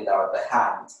before, but without the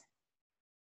hand.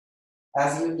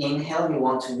 As you inhale, you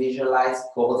want to visualize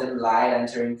golden light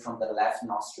entering from the left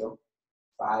nostril.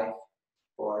 5,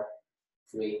 4,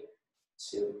 3,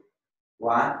 2,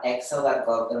 1. Exhale that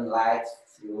golden light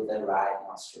through the right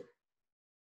nostril.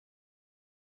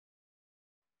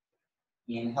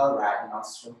 Inhale, right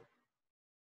nostril.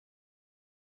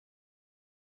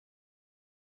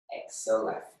 Exhale,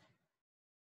 left.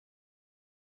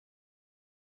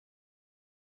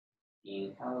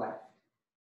 Inhale, left.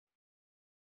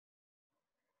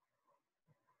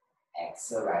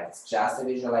 Exhale, right. It's just a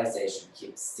visualization.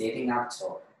 Keep sitting up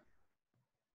tall.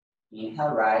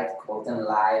 Inhale, right. Golden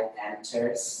light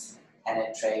enters,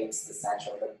 penetrates the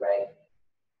center of the brain.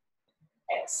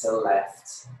 Exhale,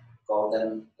 left.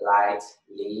 Golden light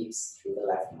leaves through the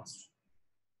left nostril.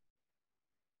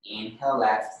 Inhale,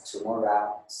 left. 2 more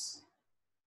rounds.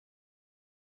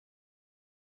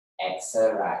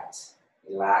 Exhale, right.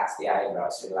 Relax the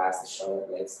eyebrows. Relax the shoulder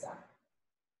blades down.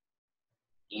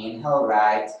 Inhale,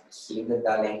 right. Keep the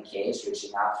belly engaged,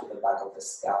 reaching out to the back of the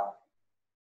skull.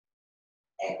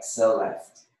 Exhale,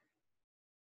 left.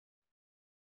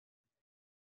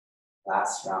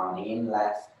 Last round. In,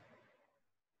 left.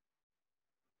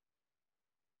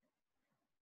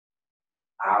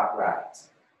 Out, right.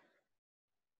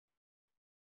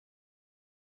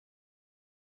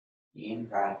 In,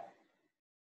 right.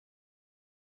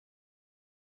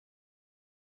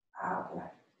 Out,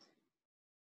 left.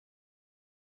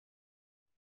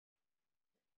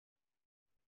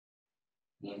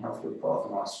 Inhale through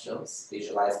both nostrils.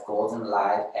 Visualize golden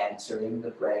light entering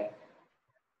the brain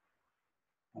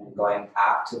and going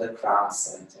up to the crown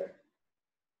center.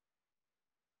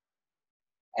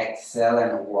 Exhale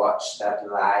and watch that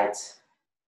light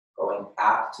going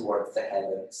up towards the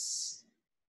heavens.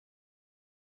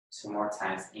 2 more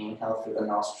times. Inhale through the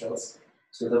nostrils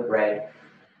to the brain,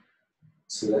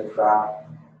 to the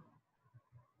crown.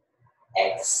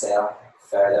 Exhale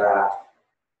further up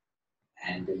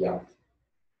and beyond.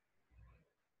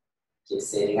 Keep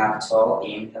sitting up tall.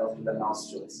 Inhale through the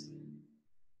nostrils.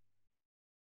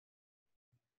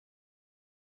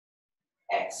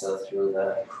 Exhale through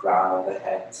the crown of the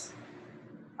head.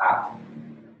 Up,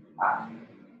 up,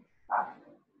 up.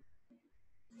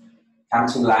 Come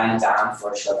to lying down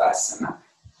for Shavasana.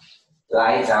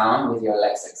 Lie down with your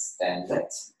legs extended.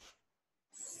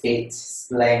 Feet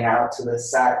splaying out to the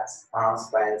sides, arms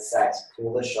by the sides.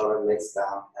 Pull the shoulder blades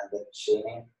down and the chin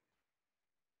in.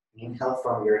 Inhale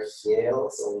from your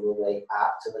heels all the way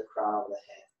up to the crown of the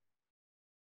head.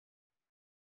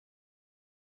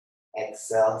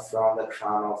 Exhale from the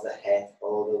crown of the head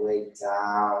all the way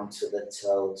down to the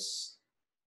toes.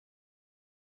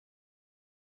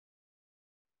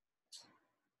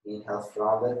 Inhale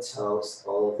from the toes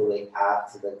all the way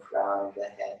up to the crown of the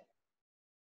head.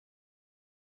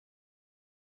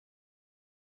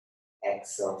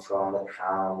 Exhale from the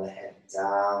crown of the head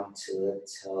down to the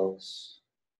toes.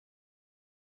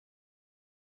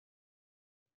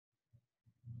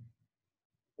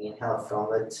 Inhale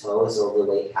from the toes all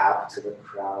the way up to the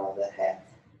crown of the head.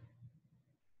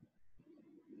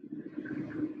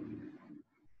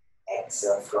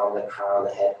 Exhale from the crown of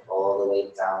the head all the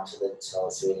way down to the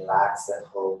toes. Relax the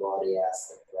whole body as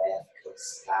the breath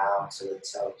goes down to the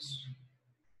toes.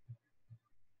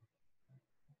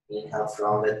 Inhale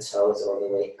from the toes all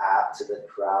the way up to the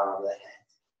crown of the head.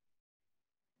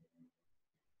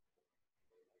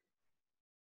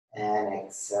 And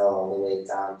exhale all the way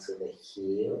down to the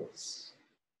heels.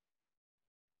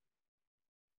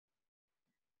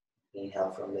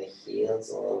 Inhale from the heels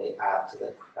all the way up to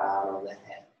the crown of the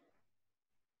head.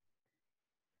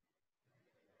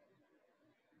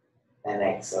 And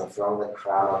exhale from the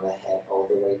crown of the head all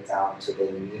the way down to the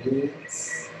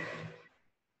knees.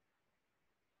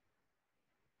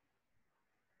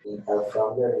 Inhale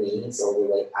from your knees all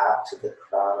the way up to the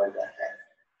crown of the head.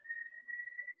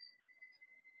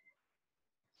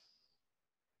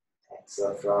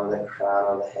 Exhale from the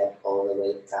crown of the head all the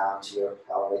way down to your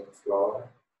pelvic floor.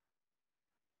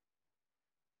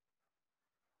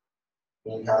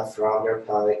 Inhale from your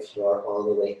pelvic floor all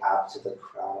the way up to the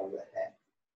crown of the head.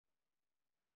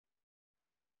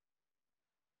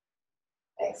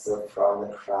 Exhale from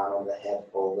the crown of the head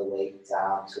all the way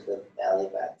down to the belly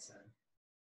button.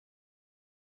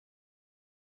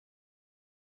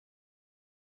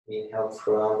 Inhale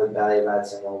from the belly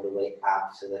button all the way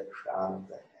up to the crown of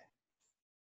the head.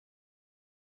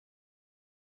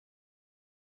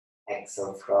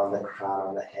 Exhale from the crown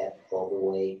of the head all the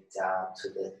way down to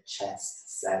the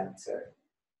chest center.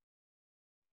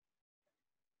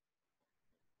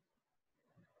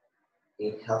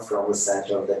 Inhale from the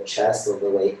center of the chest all the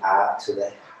way up to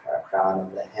the crown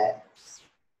of the head.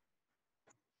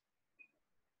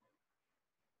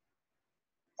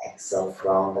 Exhale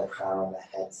from the crown of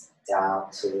the head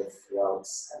down to the throat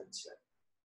center.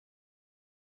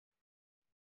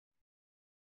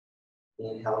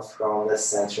 Inhale from the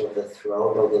center of the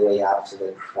throat all the way up to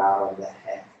the crown of the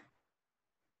head.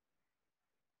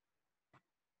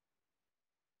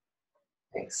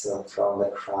 Exhale from the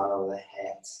crown of the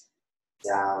head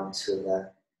down to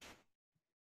the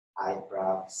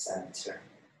eyebrow center.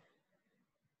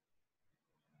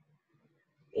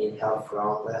 Inhale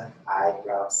from the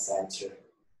eyebrow center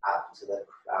up to the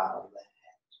crown of the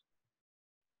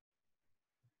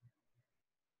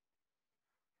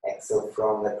head. Exhale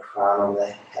from the crown of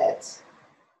the head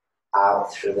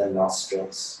out through the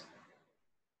nostrils.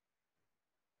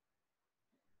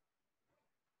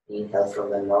 Inhale from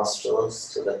the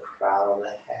nostrils to the crown of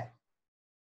the head.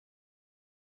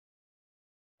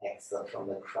 Exhale from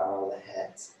the crown of the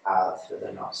head out through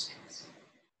the nostrils.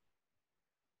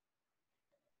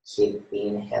 Keep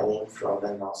inhaling from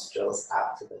the nostrils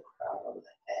up to the crown of the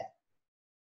head.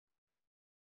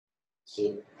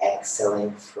 Keep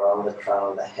exhaling from the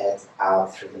crown of the head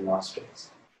out through the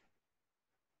nostrils.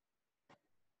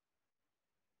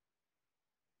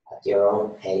 At your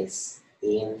own pace,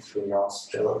 in through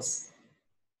nostrils,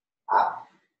 up.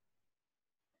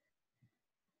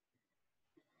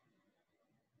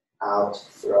 Out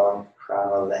from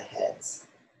crown of the head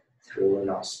through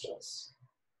nostrils.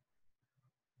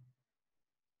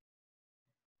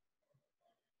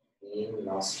 In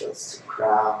nostrils to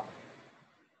crown.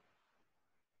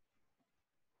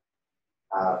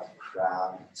 Out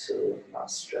crown to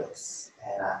nostrils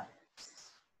and up.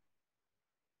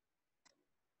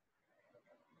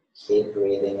 Keep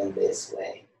breathing in this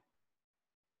way.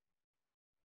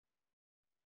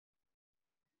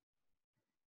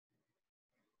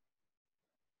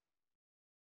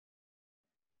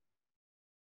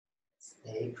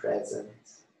 Stay present.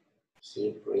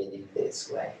 Keep breathing this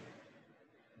way.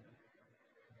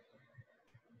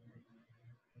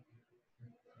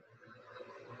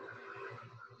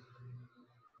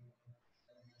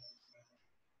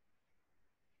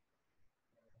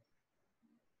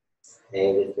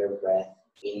 Stay with your breath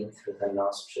in through the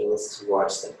nostrils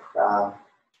towards the crown.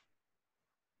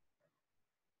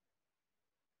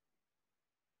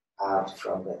 Out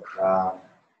from the crown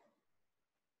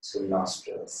to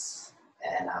nostrils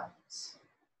and out.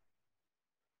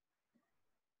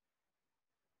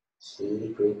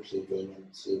 Keep repeating and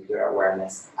keep your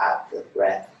awareness at the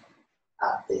breath,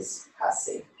 at this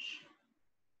passage.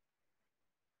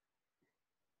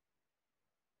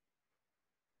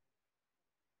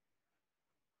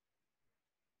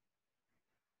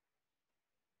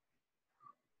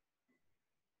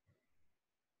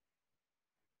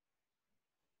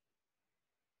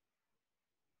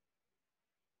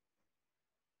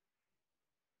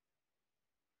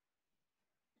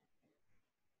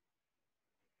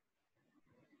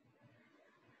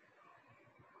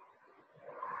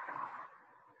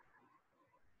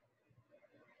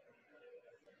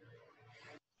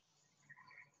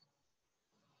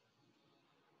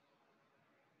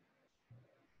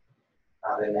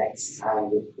 the next time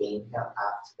you inhale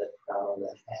up to the crown of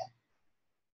the head,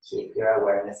 keep your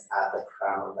awareness at the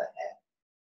crown of the head.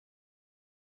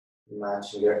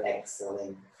 Imagine you're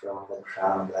exhaling from the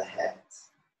crown of the head.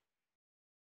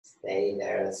 Stay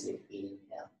there as you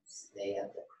inhale. Stay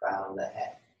at the crown of the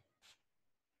head.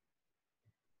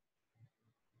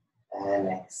 And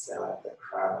exhale at the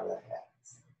crown of the head.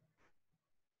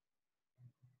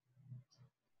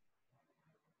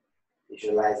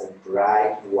 Visualize a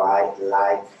bright white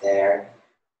light there,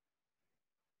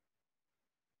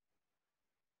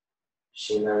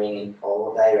 shimmering in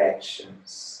all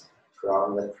directions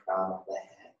from the crown of the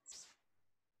head.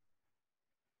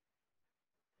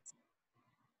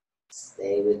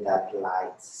 Stay with that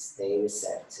light, stay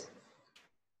receptive.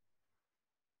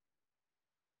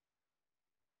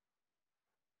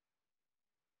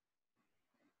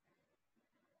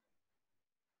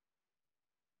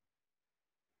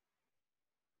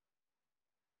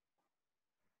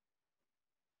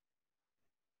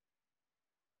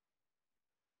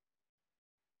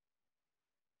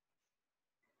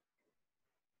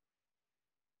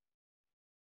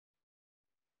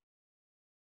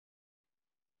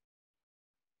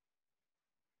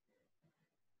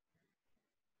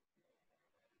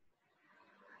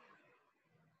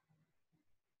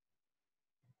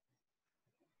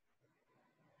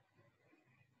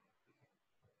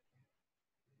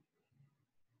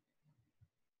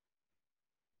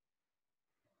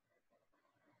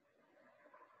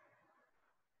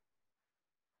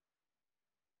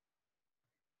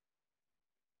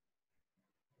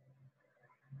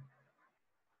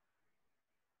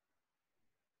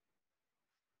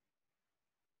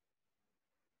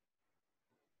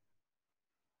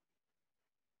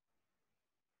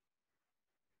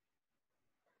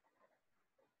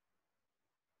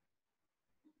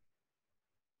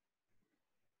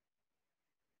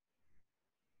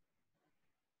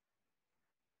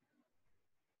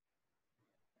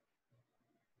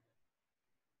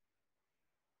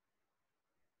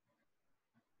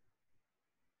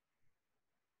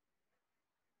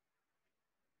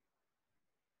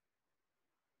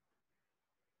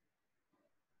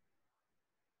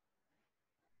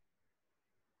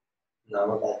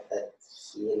 Know that that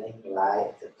healing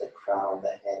light at the crown of the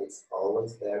head is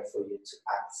always there for you to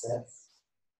access.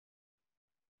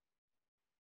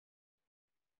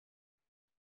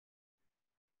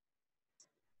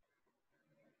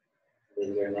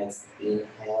 With your next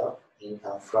inhale,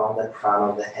 inhale from the crown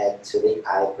of the head to the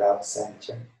eyebrow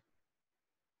center.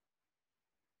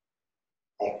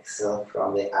 Exhale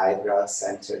from the eyebrow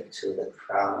center to the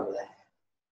crown of the head.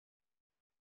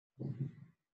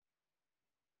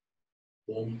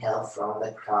 Inhale from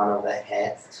the crown of the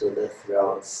head to the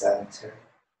throat center.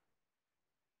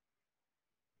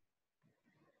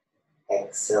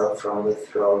 Exhale from the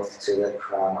throat to the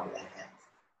crown of the head.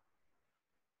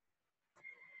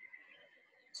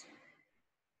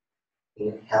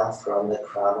 Inhale from the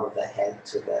crown of the head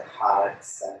to the heart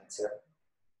center.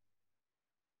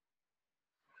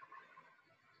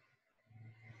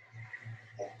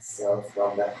 Exhale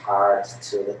from the heart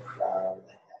to the crown of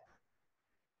the head.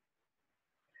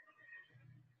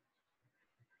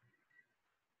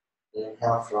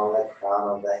 Inhale from the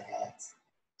crown of the head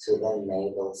to the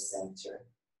navel center.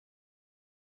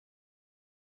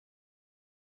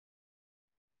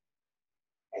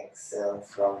 Exhale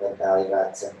from the belly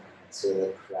button to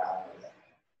the crown of the head.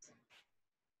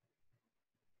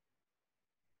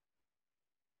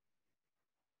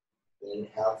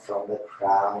 Inhale from the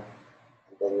crown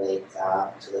and the way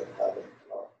down to the pelvic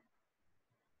floor.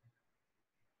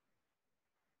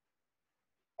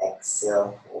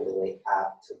 Exhale all the way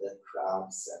up to the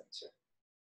crown center.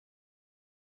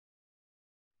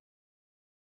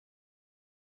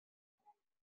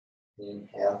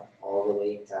 Inhale all the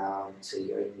way down to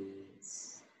your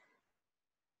knees.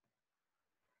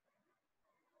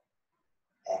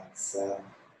 Exhale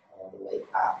all the way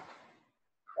up,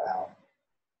 crown.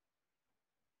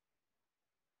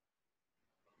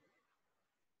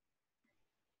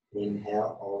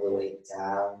 Inhale all the way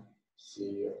down,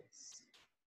 heels.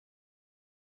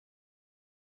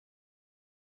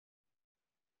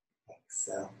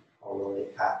 Exhale all the way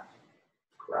up,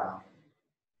 crown.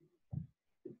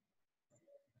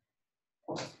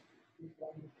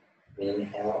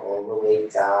 Inhale all the way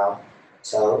down,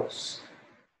 toes.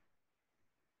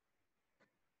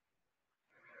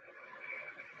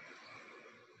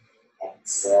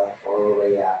 Exhale all the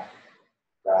way up,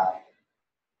 crown.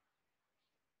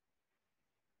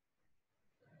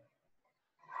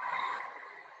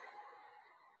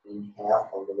 Inhale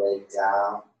all the way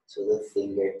down to the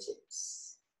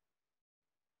fingertips.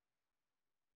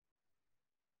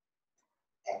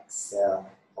 exhale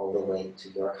all the way to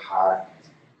your heart.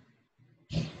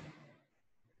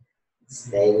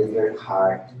 Stay with your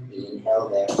heart. Inhale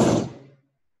there.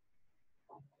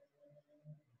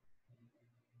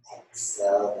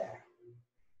 Exhale there.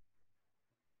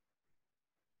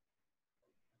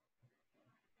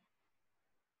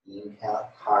 Inhale,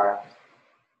 heart.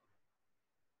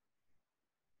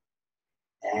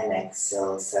 And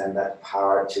exhale, send that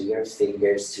power to your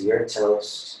fingers, to your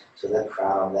toes, to the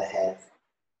crown of the head.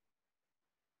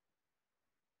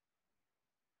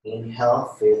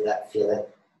 Inhale, feel that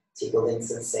tickling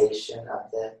sensation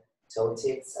at the toe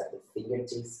tips, at the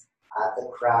fingertips, at the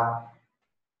crown.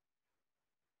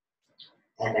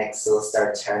 And exhale,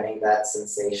 start turning that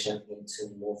sensation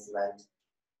into movement.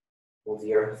 Move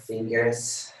your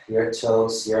fingers, your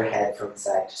toes, your head from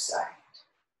side to side.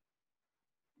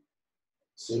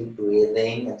 Keep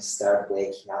breathing and start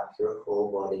waking up your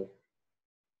whole body.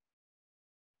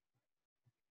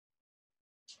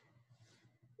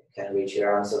 You can reach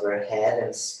your arms overhead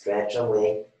and stretch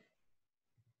away.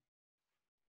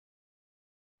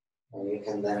 And you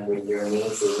can then bring your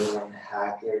knees in and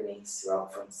hug your knees,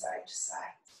 rock from side to side.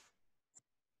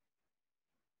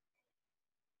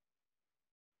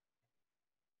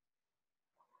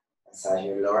 Massage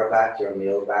your lower back, your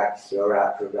middle back, your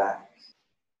upper back,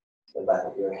 the back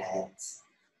of your head.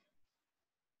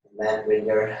 And then bring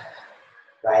your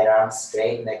right arm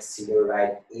straight next to your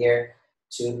right ear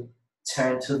to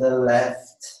turn to the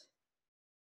left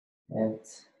and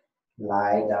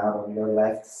lie down on your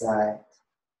left side,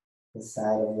 the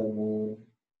side of the moon.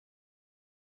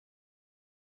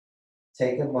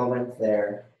 Take a moment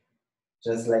there,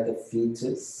 just like a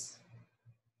fetus,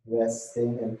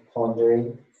 resting and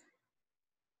pondering.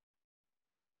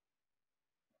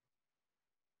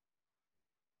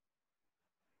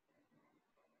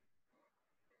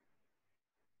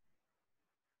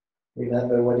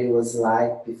 Remember what it was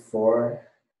like before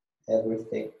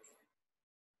everything.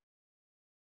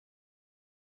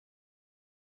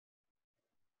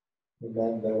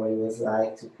 Remember what it was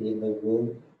like to be in the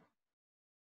womb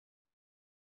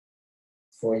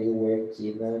before you were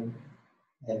given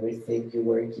everything you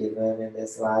were given in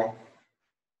this life.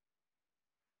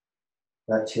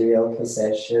 Material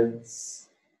possessions,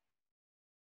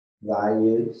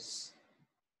 values,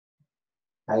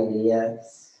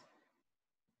 ideas,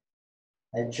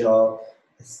 a job,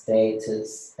 a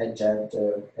status, a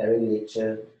gender, a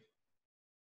religion.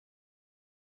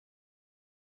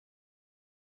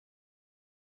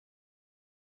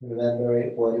 Remember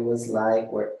what it was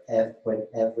like when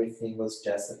everything was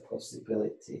just a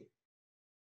possibility.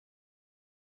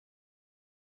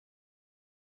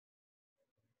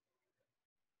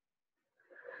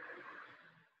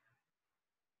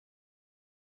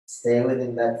 Stay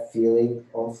within that feeling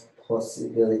of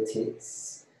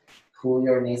possibilities. Pull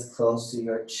your knees close to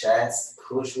your chest,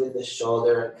 push with the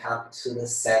shoulder and come to the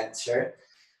center.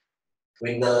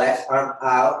 Bring the left arm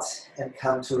out and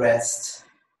come to rest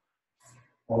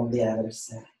on the other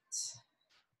side.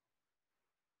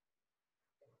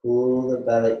 Pull the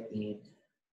belly in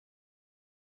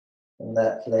from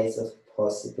that place of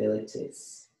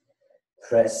possibilities.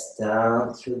 Press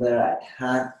down through the right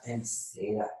hand and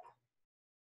sit up.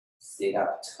 Sit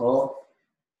up tall.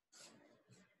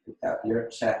 Pick up your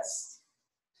chest.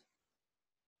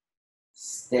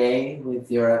 Stay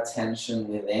with your attention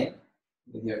within,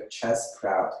 with your chest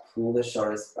proud. Pull the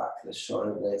shoulders back, the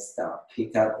shoulder blades down.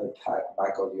 Pick up the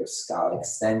back of your skull.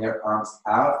 Extend your arms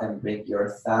out and bring your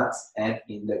thumbs and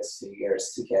index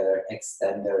fingers together.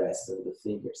 Extend the rest of the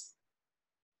fingers.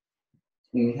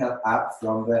 Inhale up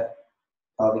from the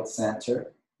pelvic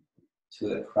center to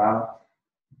the crown.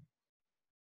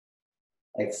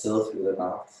 Exhale through the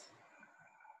mouth.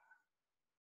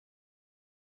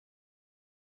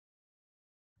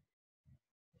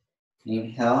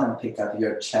 Inhale and pick up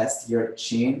your chest, your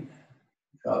chin.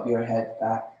 Drop your head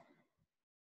back.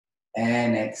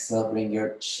 And exhale, bring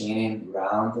your chin in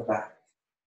round the back.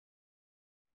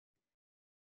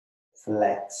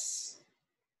 Flex.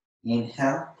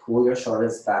 Inhale, pull your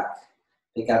shoulders back.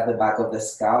 Pick up the back of the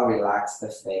skull, relax the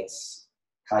face.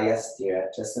 Kaya Stira,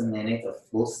 just a minute of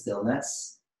full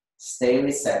stillness. Stay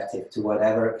receptive to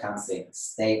whatever comes in.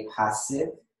 Stay passive,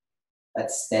 but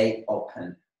stay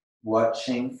open.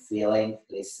 Watching, feeling,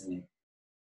 listening.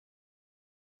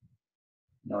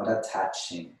 Not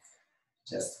attaching,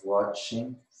 just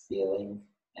watching, feeling,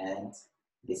 and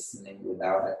listening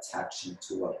without attaching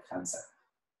to what comes up.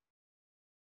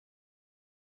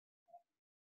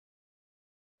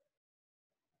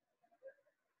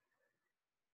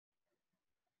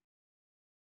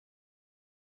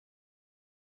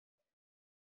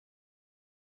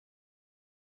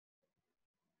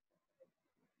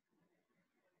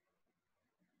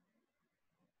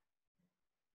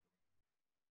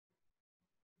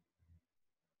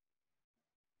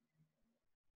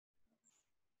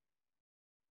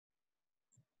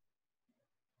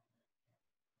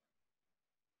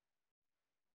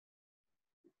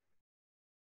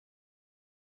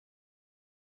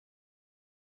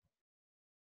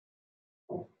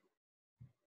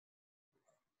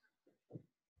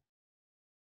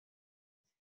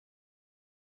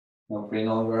 Now bring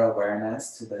all your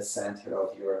awareness to the center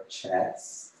of your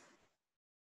chest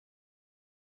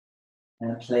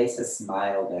and place a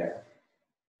smile there.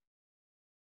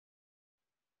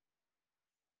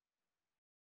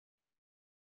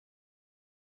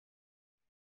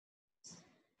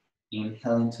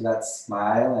 Inhale into that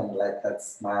smile and let that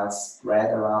smile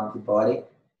spread around the body.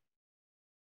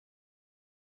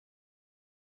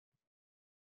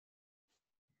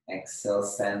 Exhale,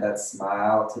 send that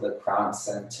smile to the crown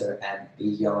center and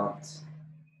beyond.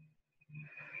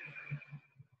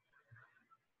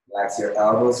 Relax your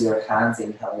elbows, your hands.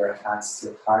 Inhale your hands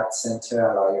to heart center.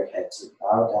 Allow your head to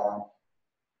bow down.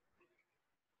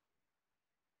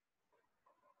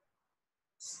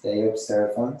 Stay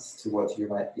observant to what you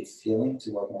might be feeling,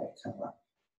 to what might come up.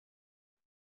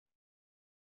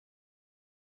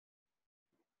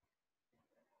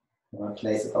 In a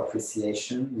place of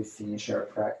appreciation, we finish our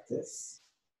practice.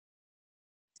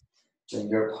 Bring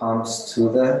your palms to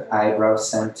the eyebrow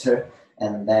center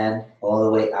and then all the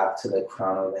way up to the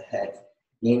crown of the head.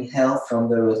 Inhale from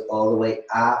the root all the way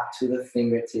up to the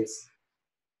fingertips.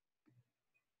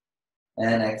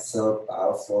 And exhale,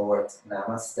 bow forward.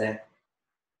 Namaste.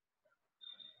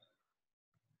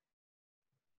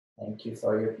 Thank you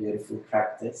for your beautiful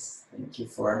practice. Thank you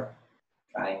for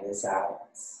trying this out.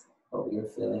 Hope you're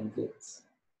feeling good.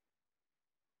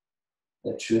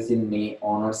 The truth in me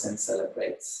honors and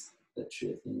celebrates the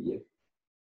truth in you.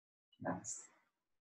 Namaste.